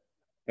that.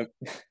 But...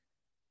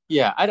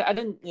 yeah, I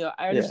didn't,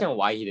 I understand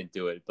why he didn't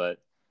do it, but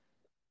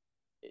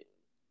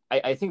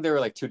I think there were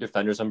like 2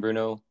 defenders on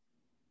Bruno,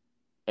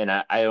 and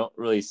I don't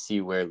really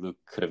see where Luke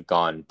could have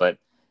gone, but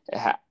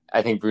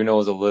I think Bruno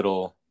was a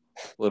little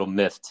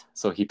miffed,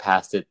 so he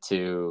passed it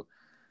to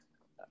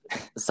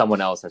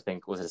someone else. I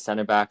think, was it a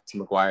center back to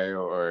Maguire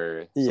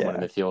or someone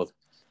in the field?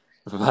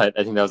 But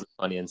I think that was a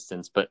funny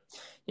instance. But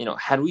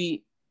had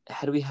we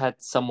had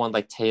someone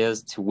like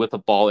Tejas to whip a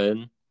ball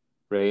in,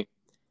 right,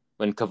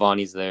 when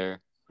Cavani's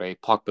there, right,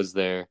 Pogba's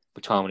there,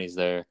 McTominay's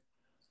there,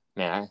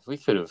 man, we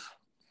could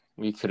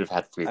have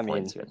had 3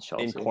 points against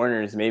Chelsea. In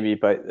corners maybe,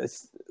 but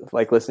it's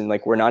like, listen,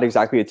 like, we're not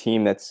exactly a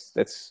team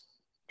that's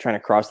trying to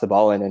cross the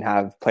ball in and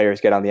have players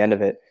get on the end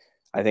of it.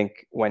 I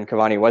think when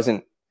Cavani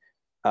wasn't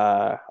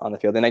on the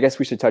field, and I guess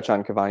we should touch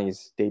on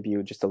Cavani's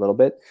debut just a little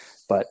bit,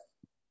 but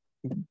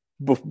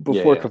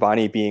before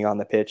Cavani being on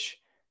the pitch,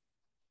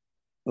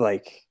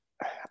 like,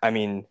 I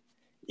mean,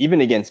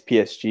 even against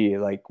PSG,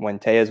 like when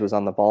Tejas was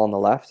on the ball on the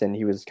left and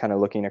he was kind of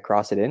looking to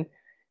cross it in,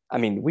 I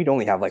mean, we'd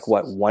only have like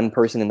one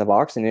person in the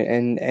box, and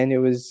it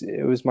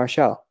was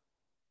Martial.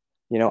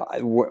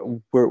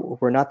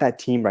 We're not that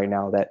team right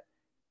now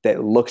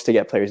that looks to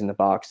get players in the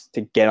box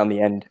to get on the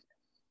end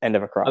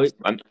of a cross.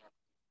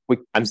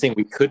 I'm saying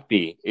we could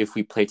be if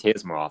we play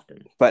Tejas more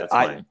often. But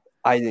I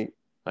think,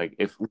 like,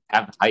 if we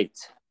have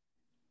height,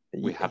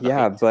 we have the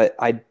height. But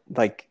I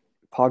like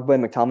Pogba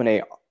and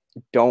McTominay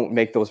don't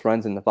make those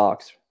runs in the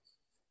box.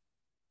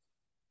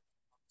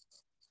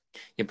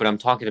 Yeah, but I'm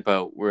talking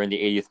about, we're in the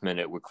 80th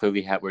minute.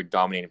 We're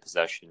dominating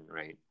possession,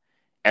 right?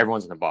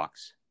 Everyone's in the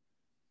box.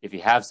 If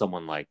you have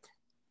someone like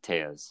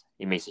Tejas,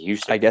 it makes a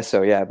huge difference. I guess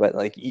so, yeah. But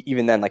like,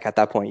 even then, like, at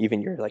that point,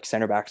 even your like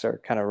center backs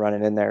are kind of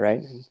running in there, right?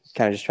 And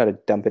kind of just try to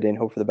dump it in,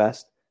 hope for the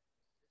best.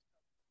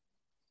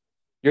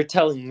 You're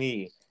telling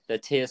me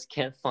that Tejas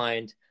can't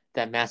find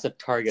that massive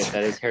target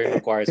that is Harry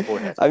Maguire's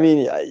forehead? I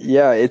mean,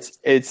 yeah, it's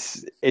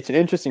an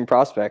interesting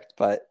prospect,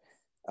 but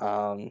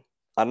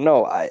I don't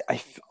know.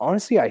 I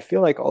honestly, I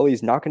feel like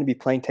Ole's not going to be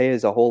playing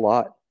Tejas a whole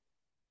lot,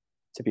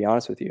 to be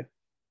honest with you.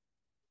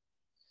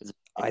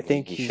 I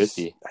think he should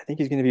be. I think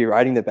he's going to be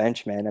riding the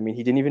bench, man. I mean,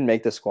 he didn't even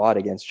make the squad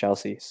against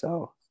Chelsea,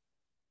 so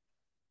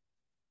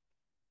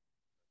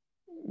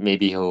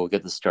maybe he'll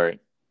get the start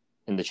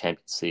in the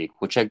Champions League,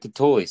 which I could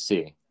totally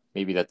see.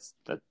 Maybe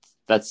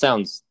that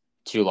sounds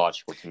too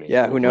logical to me.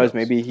 Yeah, who knows?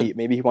 Maybe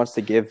he wants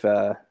to give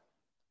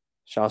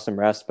Shaw some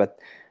rest, but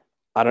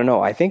I don't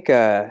know. I think,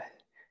 and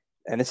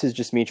this is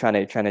just me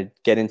trying to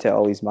get into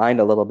Ole's mind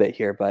a little bit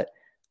here, but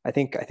I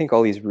think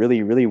Ole's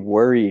really, really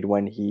worried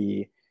when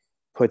he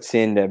puts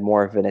in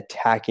more of an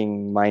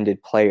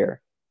attacking-minded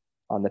player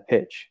on the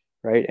pitch,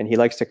 right? And he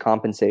likes to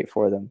compensate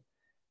for them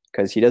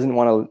because he doesn't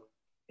want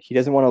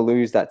to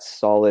lose that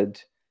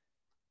solid,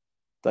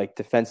 like,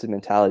 defensive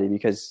mentality.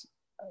 Because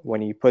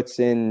when he puts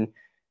in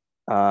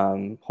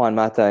Juan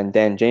Mata and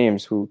Dan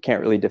James, who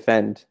can't really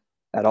defend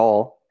at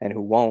all and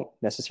who won't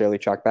necessarily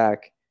track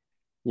back,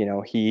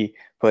 he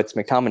puts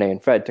McTominay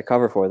and Fred to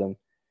cover for them.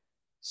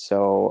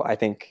 So I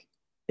think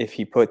if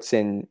he puts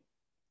in,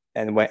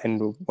 and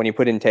when he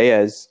put in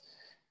Tejas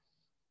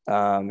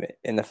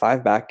in the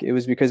 5-back, it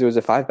was because it was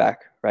a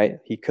 5-back, right?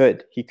 He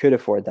could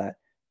afford that.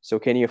 So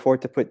can he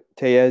afford to put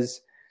Tejas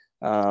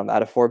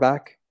at a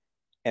 4-back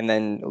and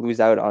then lose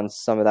out on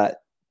some of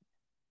that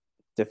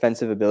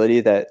defensive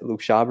ability that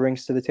Luke Shaw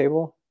brings to the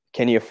table?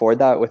 Can he afford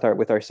that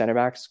with our center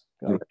backs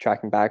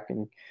tracking back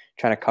and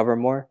trying to cover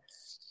more?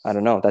 I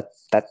don't know.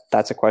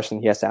 That's a question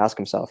he has to ask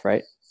himself,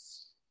 right?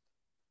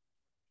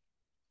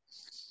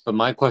 But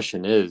my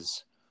question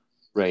is,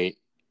 right,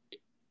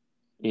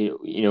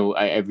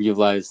 I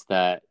realized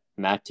that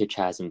Matic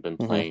hasn't been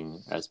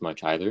playing as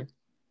much either,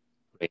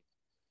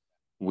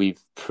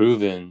 we've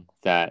proven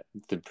that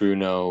the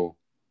Bruno,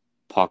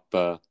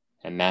 Pogba,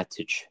 and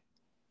Matic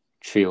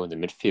trio in the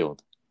midfield,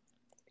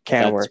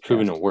 Can that's work,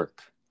 proven yes. to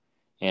work.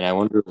 And I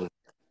wonder,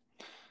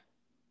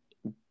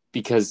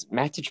 because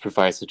Matic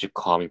provides such a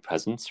calming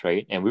presence,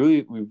 right? And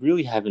we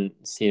really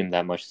haven't seen him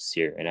that much this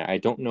year. And I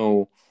don't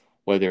know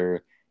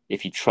whether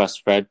if he trusts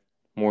Fred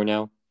more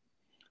now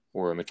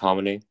or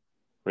McTominay,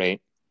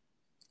 right?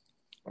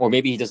 Or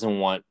maybe he doesn't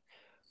want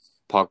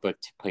Pogba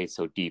to play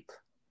so deep.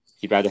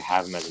 He'd rather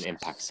have him as an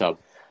impact sub,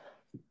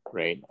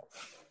 right?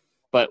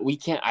 But we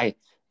can't.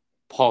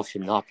 Paul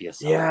should not be a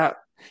sub. Yeah,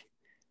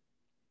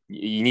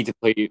 You need to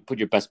put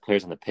your best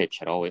players on the pitch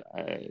I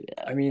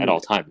at mean,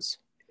 all times.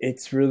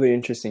 it's really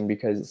interesting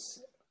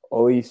because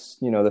always,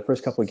 the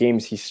first couple of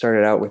games he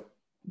started out with,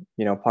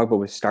 Pogba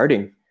was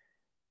starting.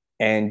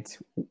 And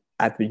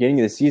at the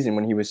beginning of the season,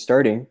 when he was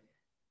starting,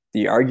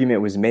 the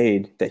argument was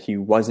made that he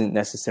wasn't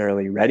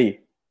necessarily ready,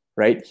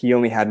 right? He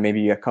only had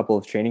maybe a couple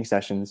of training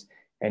sessions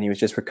and he was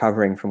just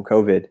recovering from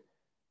COVID.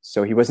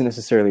 So he wasn't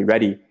necessarily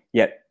ready,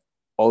 yet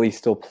Oli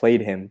still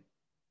played him,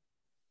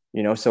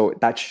 so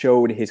that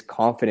showed his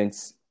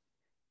confidence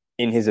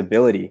in his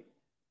ability,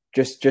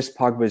 just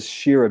Pogba's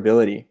sheer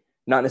ability,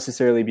 not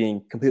necessarily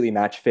being completely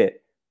match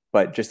fit,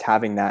 but just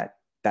having that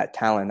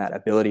talent, that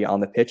ability on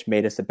the pitch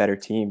made us a better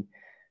team.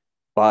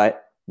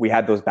 But we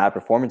had those bad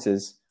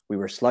performances. We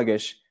were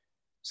sluggish.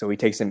 So he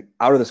takes him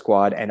out of the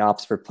squad and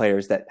opts for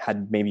players that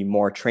had maybe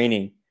more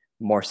training,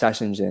 more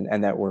sessions in,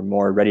 and that were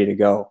more ready to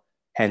go.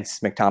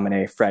 Hence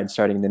McTominay, Fred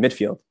starting in the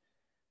midfield.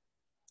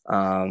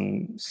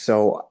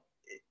 So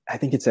I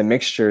think it's a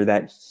mixture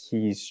that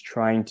he's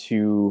trying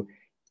to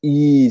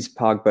ease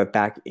Pogba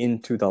back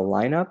into the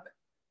lineup.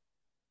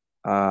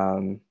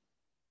 But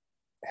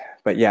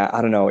yeah,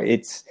 I don't know.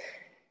 It's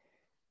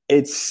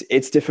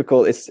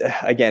difficult. It's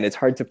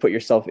hard to put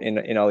yourself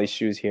in all these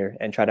shoes here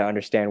and try to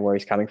understand where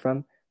he's coming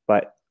from.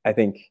 But I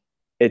think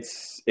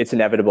it's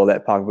inevitable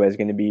that Pogba is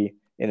going to be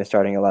in the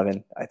starting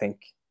 11. I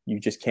think you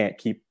just can't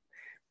keep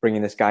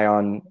bringing this guy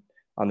on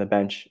the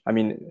bench. I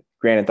mean,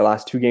 granted, the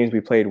last two games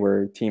we played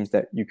were teams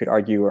that you could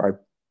argue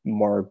are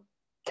more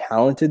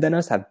talented than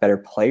us, have better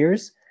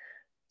players.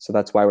 So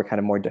that's why we're kind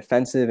of more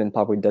defensive and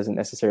probably doesn't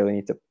necessarily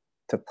need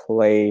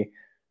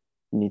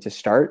need to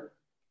start,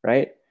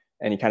 right?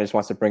 And he kind of just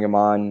wants to bring him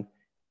on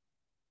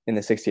in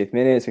the 60th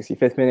minute,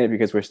 65th minute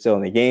because we're still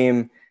in the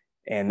game.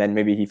 And then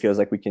maybe he feels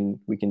like we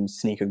can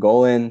sneak a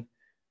goal in.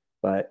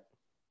 But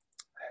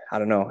I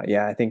don't know.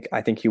 Yeah, I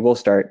think he will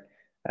start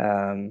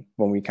when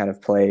we kind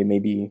of play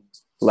maybe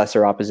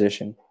lesser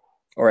opposition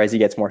or as he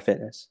gets more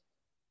fitness.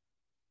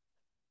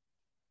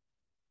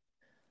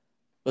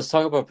 Let's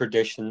talk about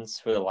predictions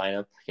for the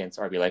lineup against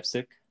RB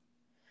Leipzig.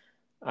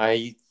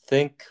 I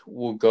think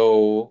we'll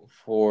go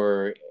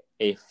for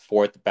a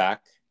fourth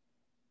back.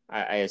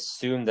 I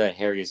assume that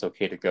Harry is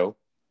okay to go.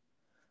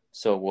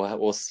 So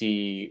we'll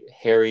see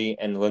Harry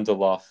and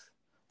Lindelof.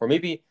 Or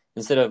maybe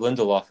instead of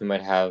Lindelof, we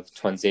might have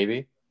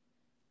Tuanzebe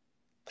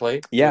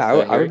play Yeah, with I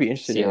would Harry. be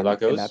interested See how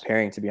that in that goes.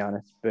 pairing, to be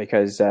honest,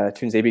 because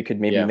Tuanzebe could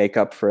maybe Yeah. make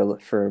up for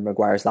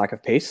Maguire's lack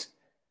of pace.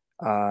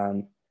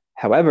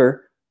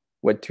 However,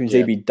 what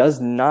Tuanzebe does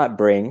not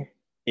bring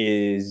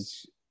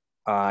is,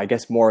 I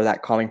guess, more of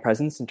that calming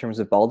presence in terms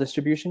of ball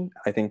distribution.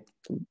 I think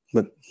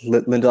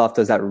Lindelof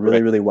does that really,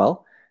 Right. really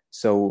well.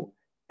 So,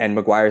 and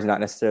Maguire is not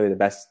necessarily the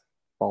best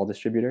ball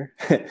distributor.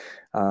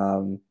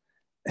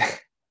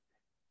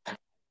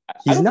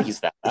 I don't think he's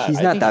that bad. He's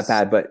I not think that he's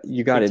bad, but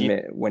you got to pretty.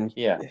 admit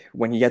Yeah.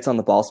 when he gets on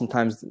the ball,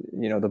 sometimes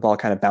the ball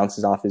kind of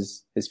bounces off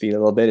his feet a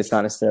little bit. It's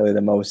not necessarily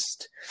the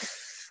most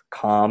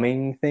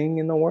calming thing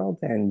in the world,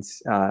 and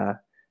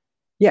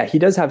yeah, he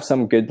does have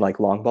some good like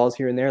long balls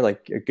here and there,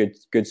 like a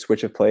good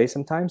switch of play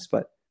sometimes.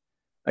 But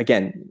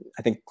again,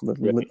 Right.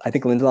 I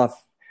think Lindelof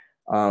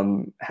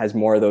has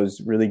more of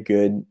those really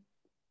good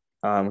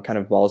kind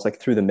of balls like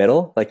through the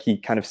middle. Like he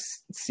kind of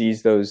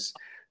sees those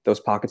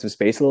pockets of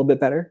space a little bit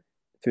better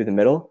through the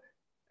middle,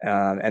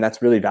 and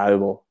that's really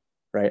valuable,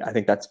 right? I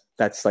think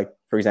that's like,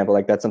 for example,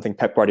 like that's something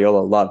Pep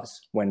Guardiola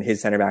loves when his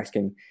center backs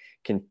can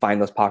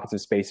find those pockets of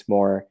space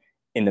more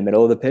in the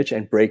middle of the pitch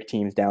and break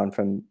teams down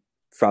from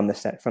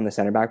the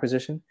center back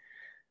position.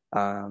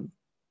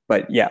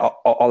 But yeah,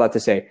 all that to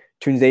say,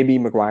 Tuanzebe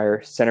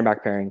Maguire center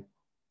back pairing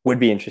would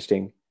be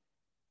interesting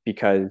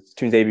because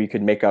Tuanzebe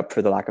could make up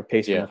for the lack of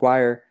pace from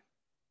Maguire,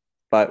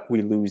 but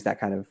we lose that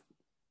kind of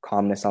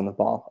calmness on the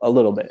ball a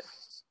little bit.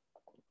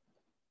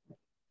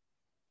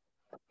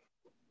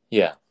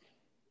 Yeah.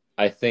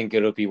 I think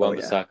it'll be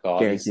Wan-Bissaka,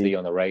 obviously, guaranteed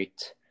on the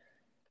right.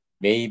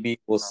 Maybe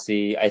we'll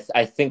see.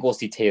 I think we'll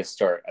see Tejas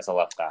start as a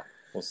left back.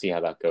 We'll see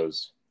how that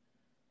goes.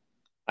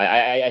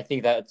 I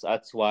think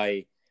that's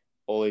why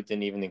Ole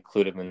didn't even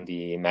include him in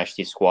the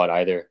matchday squad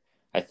either.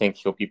 I think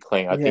he'll be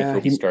playing. I think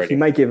he'll be starting. He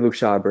might give Luke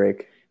Shaw a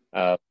break.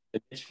 The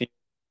midfield,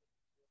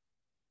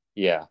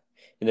 yeah.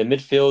 In the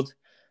midfield,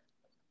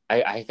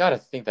 I gotta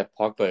think that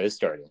Pogba is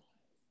starting,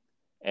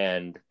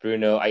 and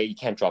Bruno. You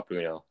can't drop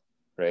Bruno,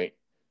 right?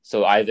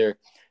 So either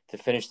to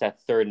finish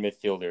that third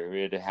midfielder,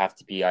 it would have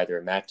to be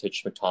either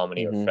Matic,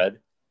 McTominay, or Fred.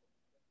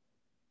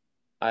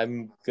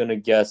 I'm gonna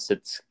guess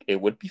it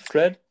would be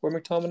Fred or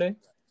McTominay.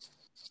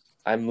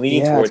 I'm leaning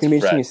Yeah, it's towards gonna be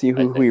interesting to Fred,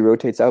 see I who he think.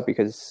 rotates out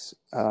because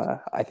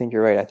I think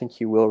you're right. I think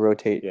he will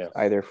rotate Yeah.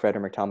 either Fred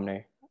or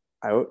McTominay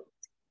out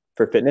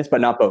for fitness,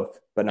 but not both.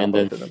 But not And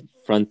then both of them.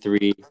 front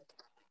three,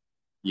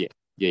 yeah,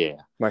 yeah,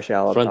 yeah.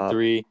 Martial up Front top.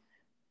 three,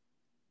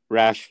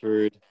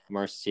 Rashford,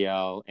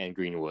 Martial, and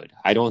Greenwood.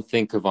 I don't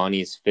think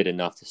Cavani's fit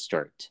enough to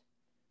start.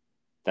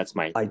 That's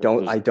my I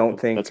don't that's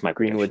think my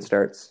Greenwood prediction.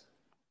 starts.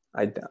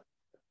 I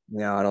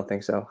no, I don't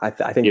think so. I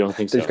You think don't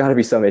think there's so? got to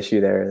be some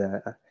issue there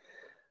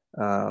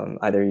that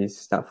either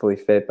he's not fully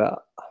fit,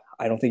 but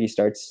I don't think he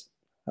starts.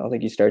 I don't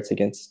think he starts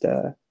against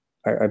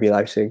RB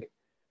Leipzig.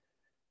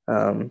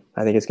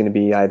 I think it's going to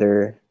be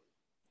either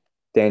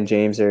Dan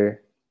James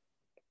or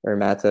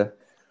Mata,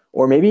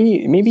 or maybe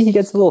he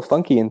gets a little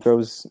funky and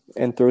throws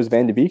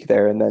Van de Beek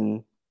there, and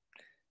then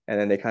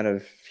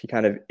he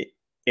kind of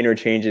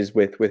interchanges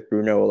with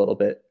Bruno a little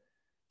bit,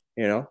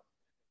 you know.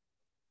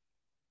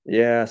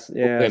 Yes,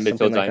 We'll yeah, play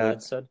something midfield like diamond that.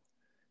 instead.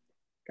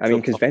 I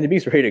mean, because Chopin. Van de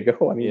Beek's ready to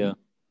go. I Yeah. mean,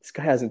 this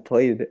guy hasn't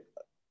played.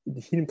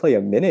 He didn't play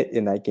a minute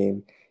in that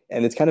game,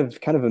 and it's kind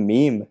of a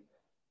meme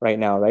right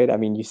now, right? I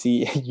mean, you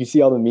see you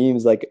see all the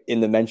memes like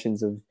in the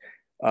mentions of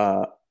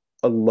uh,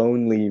 a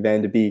lonely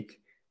Van de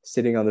Beek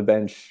sitting on the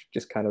bench,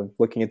 just kind of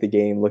looking at the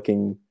game,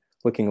 looking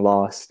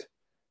lost,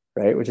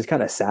 right? Which is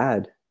kind of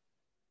sad.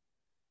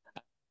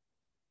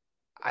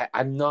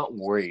 I'm not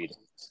worried.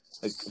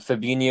 Like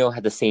Fabinho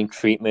had the same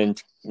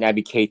treatment.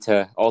 Naby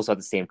Keita also had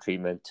the same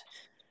treatment.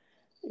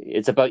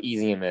 It's about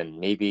easing him in.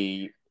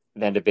 Maybe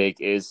Van de Beek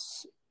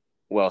is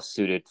well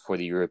suited for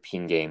the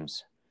European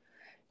games,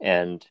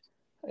 and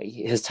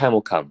his time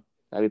will come.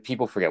 I mean,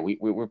 people forget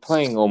we're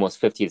playing almost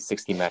 50 to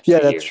 60 matches Yeah,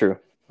 a that's year, true.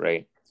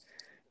 right?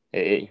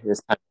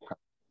 His time will come.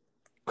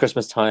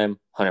 Christmas time,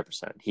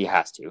 100%. He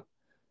has to.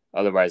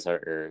 Otherwise,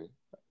 our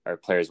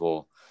players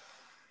will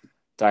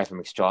die from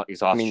I mean,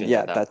 exhaustion yeah,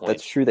 at that that's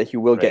point, true that he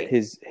will get right?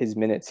 his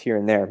minutes here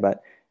and there,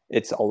 but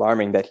it's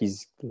alarming that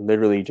he's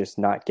literally just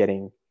not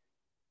getting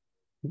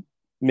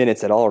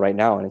minutes at all right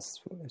now, and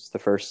it's the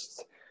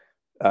first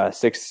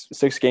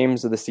six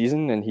games of the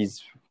season, and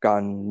he's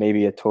gone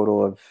maybe a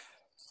total of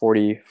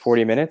 40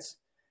 minutes.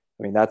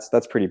 I mean, that's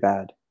pretty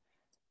bad.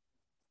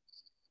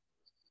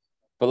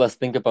 But let's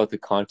think about the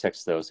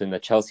context, though. So in the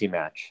Chelsea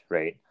match,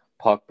 right?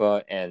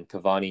 Pogba and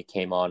Cavani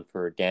came on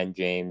for Dan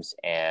James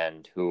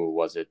and who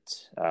was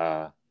it?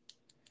 Do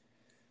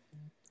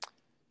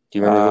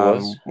you remember who it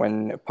was?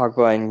 When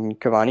Pogba and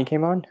Cavani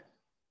came on,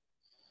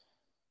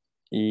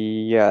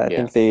 yeah, I Yeah,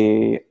 think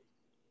they.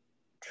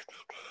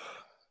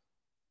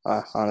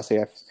 Honestly,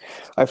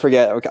 I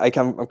forget. I'm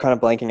kind of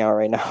blanking out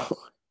right now.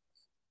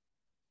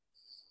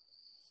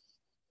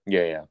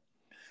 yeah, yeah.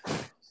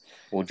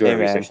 We'll do Hey our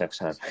man, research next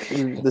time.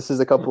 this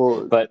is a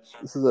couple. But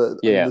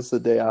yeah, This is a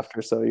day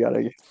after, so you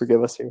gotta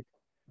forgive us here.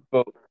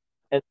 but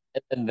and,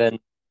 and then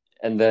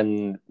and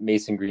then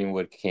Mason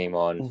Greenwood came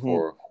on Mm-hmm.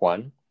 for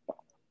Juan,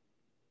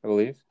 I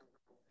believe.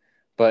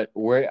 But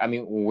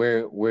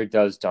where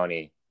does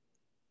Donny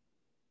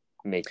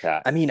make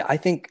that? I mean,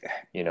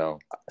 You know,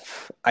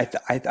 I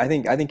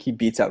think he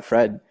beats out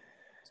Fred.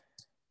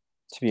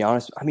 To be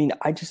honest, I mean,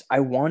 I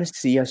want to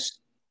see us.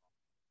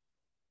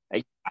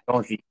 I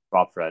don't think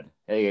Rob Fred.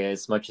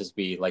 As much as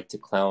we like to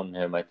clown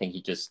him, I think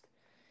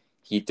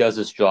he does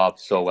his job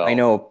so I well,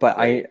 know, but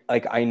right?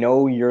 I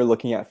know you're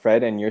looking at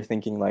Fred and you're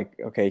thinking like,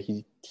 okay,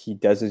 he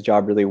does his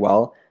job really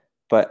well,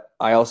 but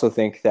I also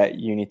think that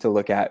you need to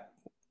look at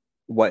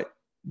what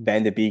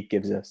Van de Beek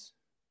gives us,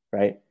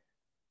 right?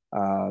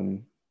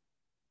 Um,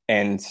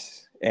 and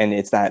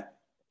it's that,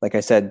 like I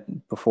said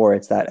before,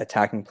 it's that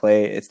attacking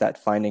play, it's that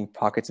finding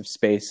pockets of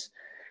space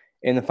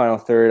in the final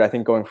third. I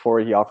think going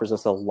forward, he offers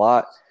us a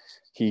lot.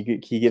 He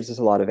gives us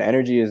a lot of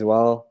energy as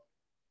well.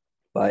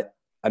 But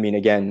I mean,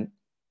 again,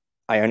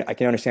 I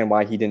can understand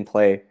why he didn't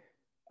play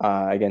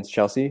against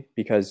Chelsea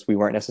because we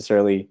weren't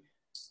necessarily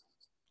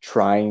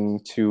trying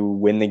to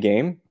win the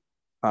game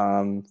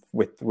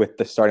with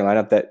the starting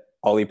lineup that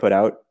Ollie put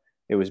out.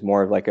 It was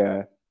more of like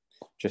a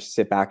just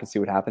sit back and see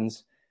what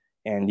happens.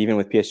 And even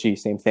with PSG,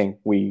 same thing.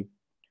 We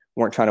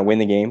weren't trying to win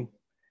the game.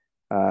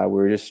 We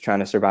were just trying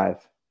to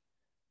survive.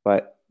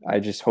 But I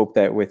just hope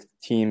that with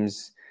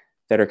teams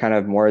that are kind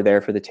of more there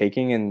for the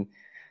taking and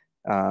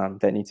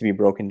that need to be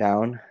broken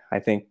down, I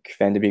think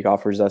Van de Beek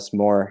offers us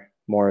more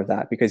of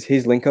that because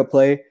his link up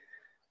play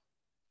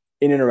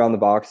in and around the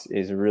box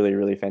is really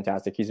really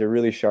fantastic. He's a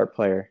really sharp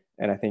player,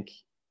 and I think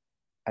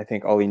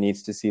all he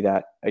needs to see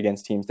that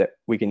against teams that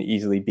we can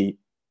easily beat.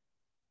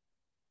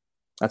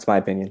 That's my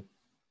opinion.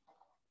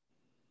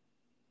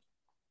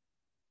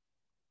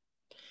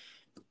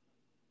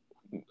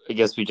 I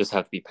guess we just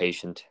have to be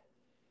patient.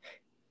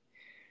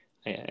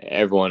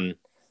 Everyone,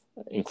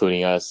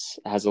 including us,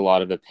 has a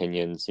lot of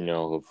opinions,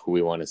 of who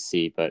we want to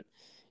see. But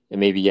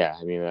maybe, yeah.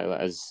 I mean,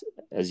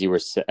 as you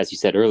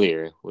said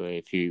earlier,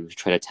 if you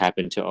try to tap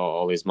into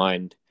all his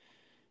mind,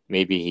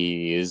 maybe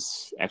he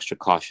is extra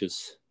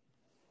cautious,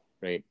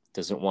 right?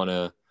 Doesn't want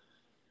to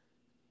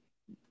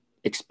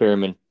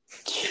experiment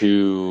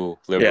too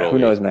Yeah, who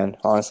liberally. knows, man?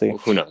 Honestly,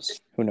 Who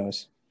knows? Who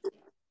knows?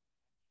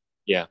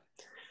 Yeah.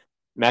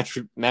 Match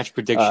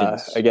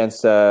predictions.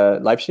 Against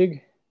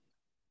Leipzig,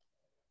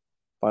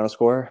 final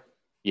score.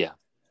 Yeah.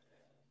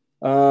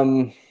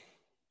 Let's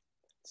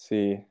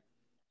see.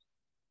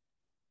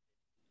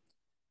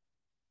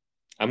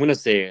 I'm gonna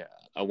say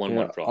a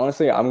 1-1 draw.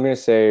 Honestly, I'm gonna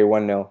say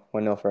 1-0,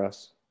 1-0 for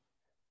us.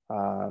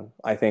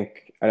 I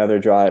think another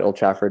draw at Old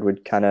Trafford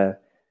would kind of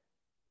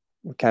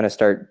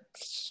start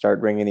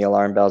ringing the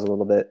alarm bells a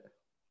little bit.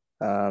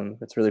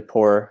 It's really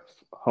poor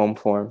home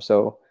form,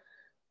 so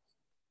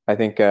I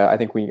think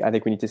we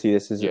need to see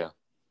this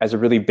as a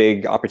really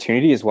big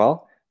opportunity as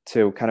well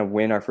to kind of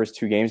win our first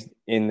two games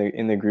in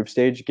the group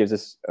stage. Gives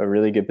us a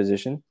really good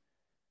position.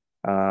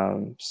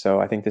 So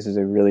I think this is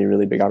a really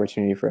really big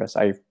opportunity for us.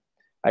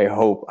 I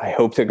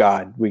hope to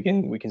God we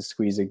can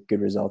squeeze a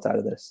good result out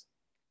of this.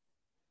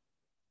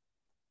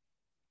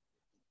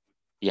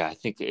 Yeah, I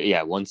think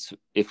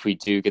if we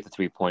do get the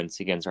 3 points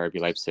against RB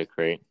Leipzig,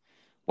 right?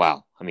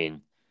 Wow. I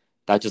mean,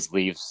 that just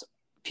leaves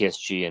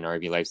PSG and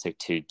RB Leipzig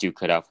to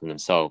duke it out for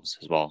themselves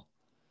as well.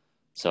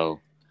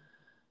 So,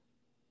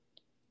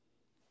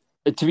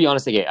 to be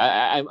honest, again,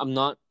 I'm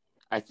not.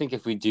 I think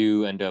if we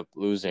do end up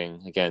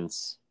losing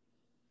against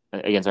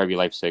RB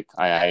Leipzig,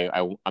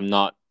 I'm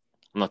not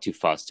too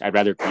fussed. I'd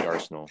rather beat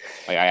Arsenal.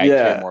 I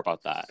care more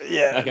about that.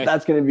 Yeah, Okay?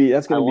 that's gonna be I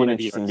an want to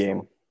beat interesting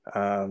game.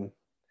 Arsenal.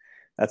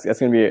 That's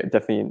gonna be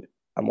definitely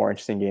a more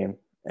interesting game.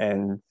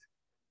 And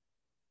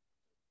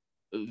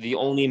The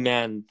only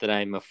man that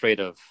I'm afraid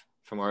of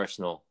from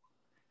Arsenal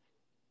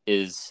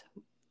is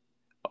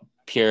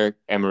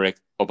Pierre-Emerick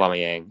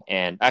Aubameyang,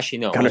 and actually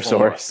no, Gunnar there's one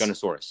more, Soros. Gunnar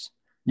Soros.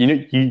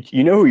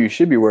 You know who you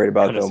should be worried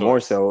about Gunnar though more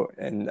Soros. so,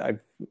 and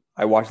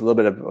I watched a little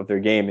bit of their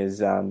game. Is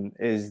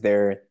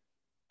there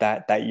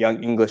that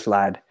young English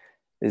lad?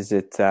 Is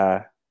it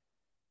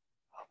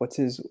what's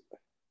his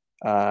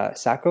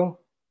Sacco?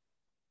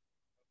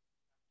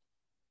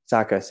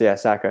 Saka, so yeah,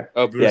 Saka.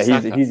 Oh, Bruno Yeah,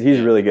 he's Saka. he's he's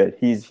Yeah, really good.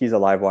 He's a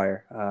live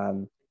wire.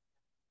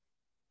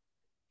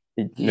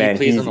 he Man,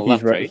 plays on the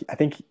left, run. right? I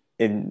think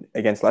in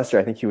against Leicester,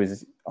 I think he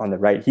was on the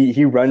right.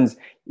 He runs.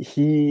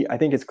 I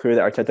think it's clear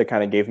that Arteta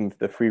kind of gave him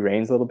the free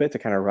reins a little bit to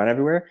kind of run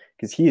everywhere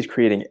because he is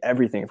creating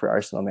everything for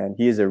Arsenal. Man,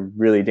 he is a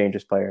really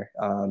dangerous player.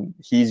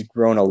 He's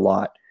grown a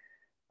lot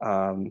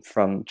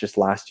from just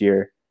last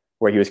year,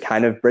 where he was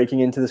kind of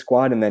breaking into the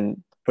squad and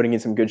then putting in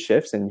some good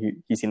shifts, and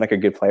he seemed like a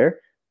good player.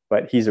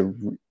 But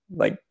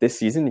like this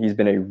season, he's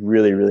been a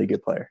really really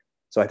good player.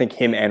 So I think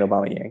him and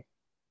Aubameyang,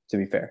 to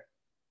be fair.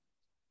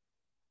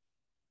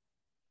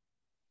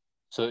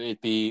 So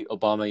it'd be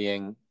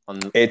Aubameyang up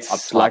It's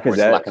top, or is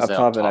it Lacazette up Lacazette up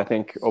top, and I top?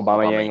 think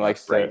Aubameyang Aubameyang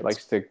left, right?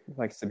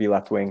 likes to be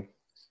left wing.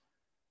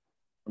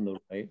 On the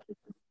right.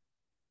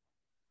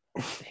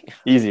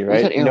 Easy, We got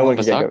right? Aaron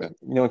Wan-Bissaka.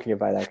 No one can get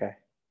by that guy.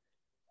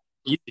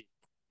 Easy.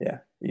 Yeah,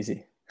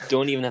 easy.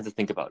 Don't even have to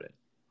think about it.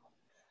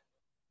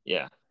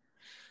 Yeah.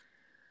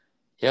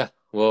 Yeah.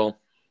 Well,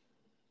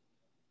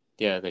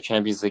 yeah, the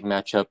Champions League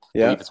matchup, I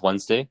Yeah. believe it's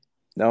Wednesday.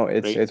 No,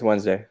 it's Right? it's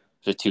Wednesday.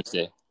 Is it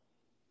Tuesday?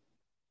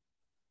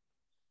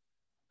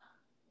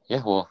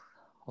 Yeah, well,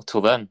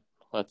 till then,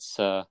 let's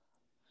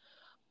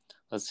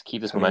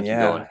keep this momentum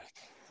going.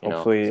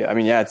 Hopefully,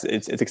 yeah,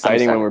 it's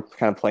exciting when we're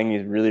kind of playing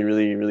these really,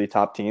 really, really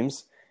top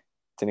teams.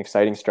 It's an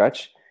exciting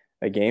stretch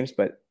of games,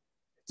 but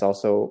it's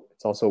also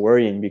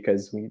worrying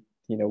because we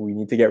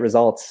need to get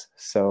results.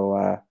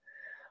 So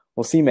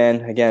we'll see,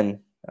 man.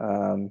 Again,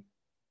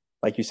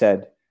 like you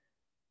said,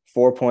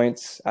 4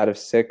 points out of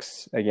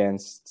 6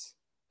 against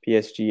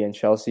PSG and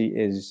Chelsea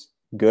is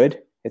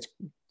good. It's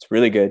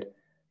really good.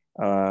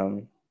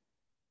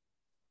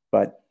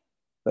 But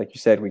like you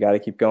said, we got to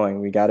keep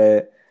going.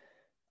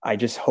 I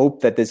just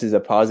hope that this is a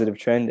positive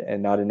trend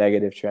and not a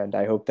negative trend.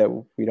 I hope that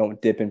we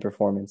don't dip in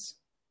performance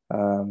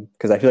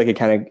because I feel like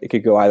it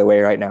could go either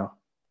way right now.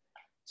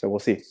 So we'll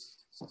see.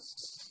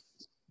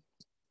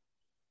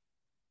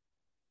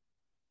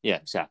 Yeah,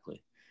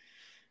 exactly.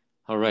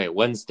 All right,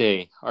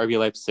 Wednesday, RB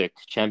Leipzig,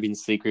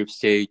 Champions League group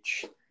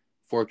stage,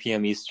 4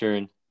 p.m.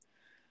 Eastern.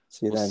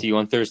 See you then. We'll see you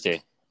on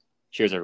Thursday. Cheers, everyone.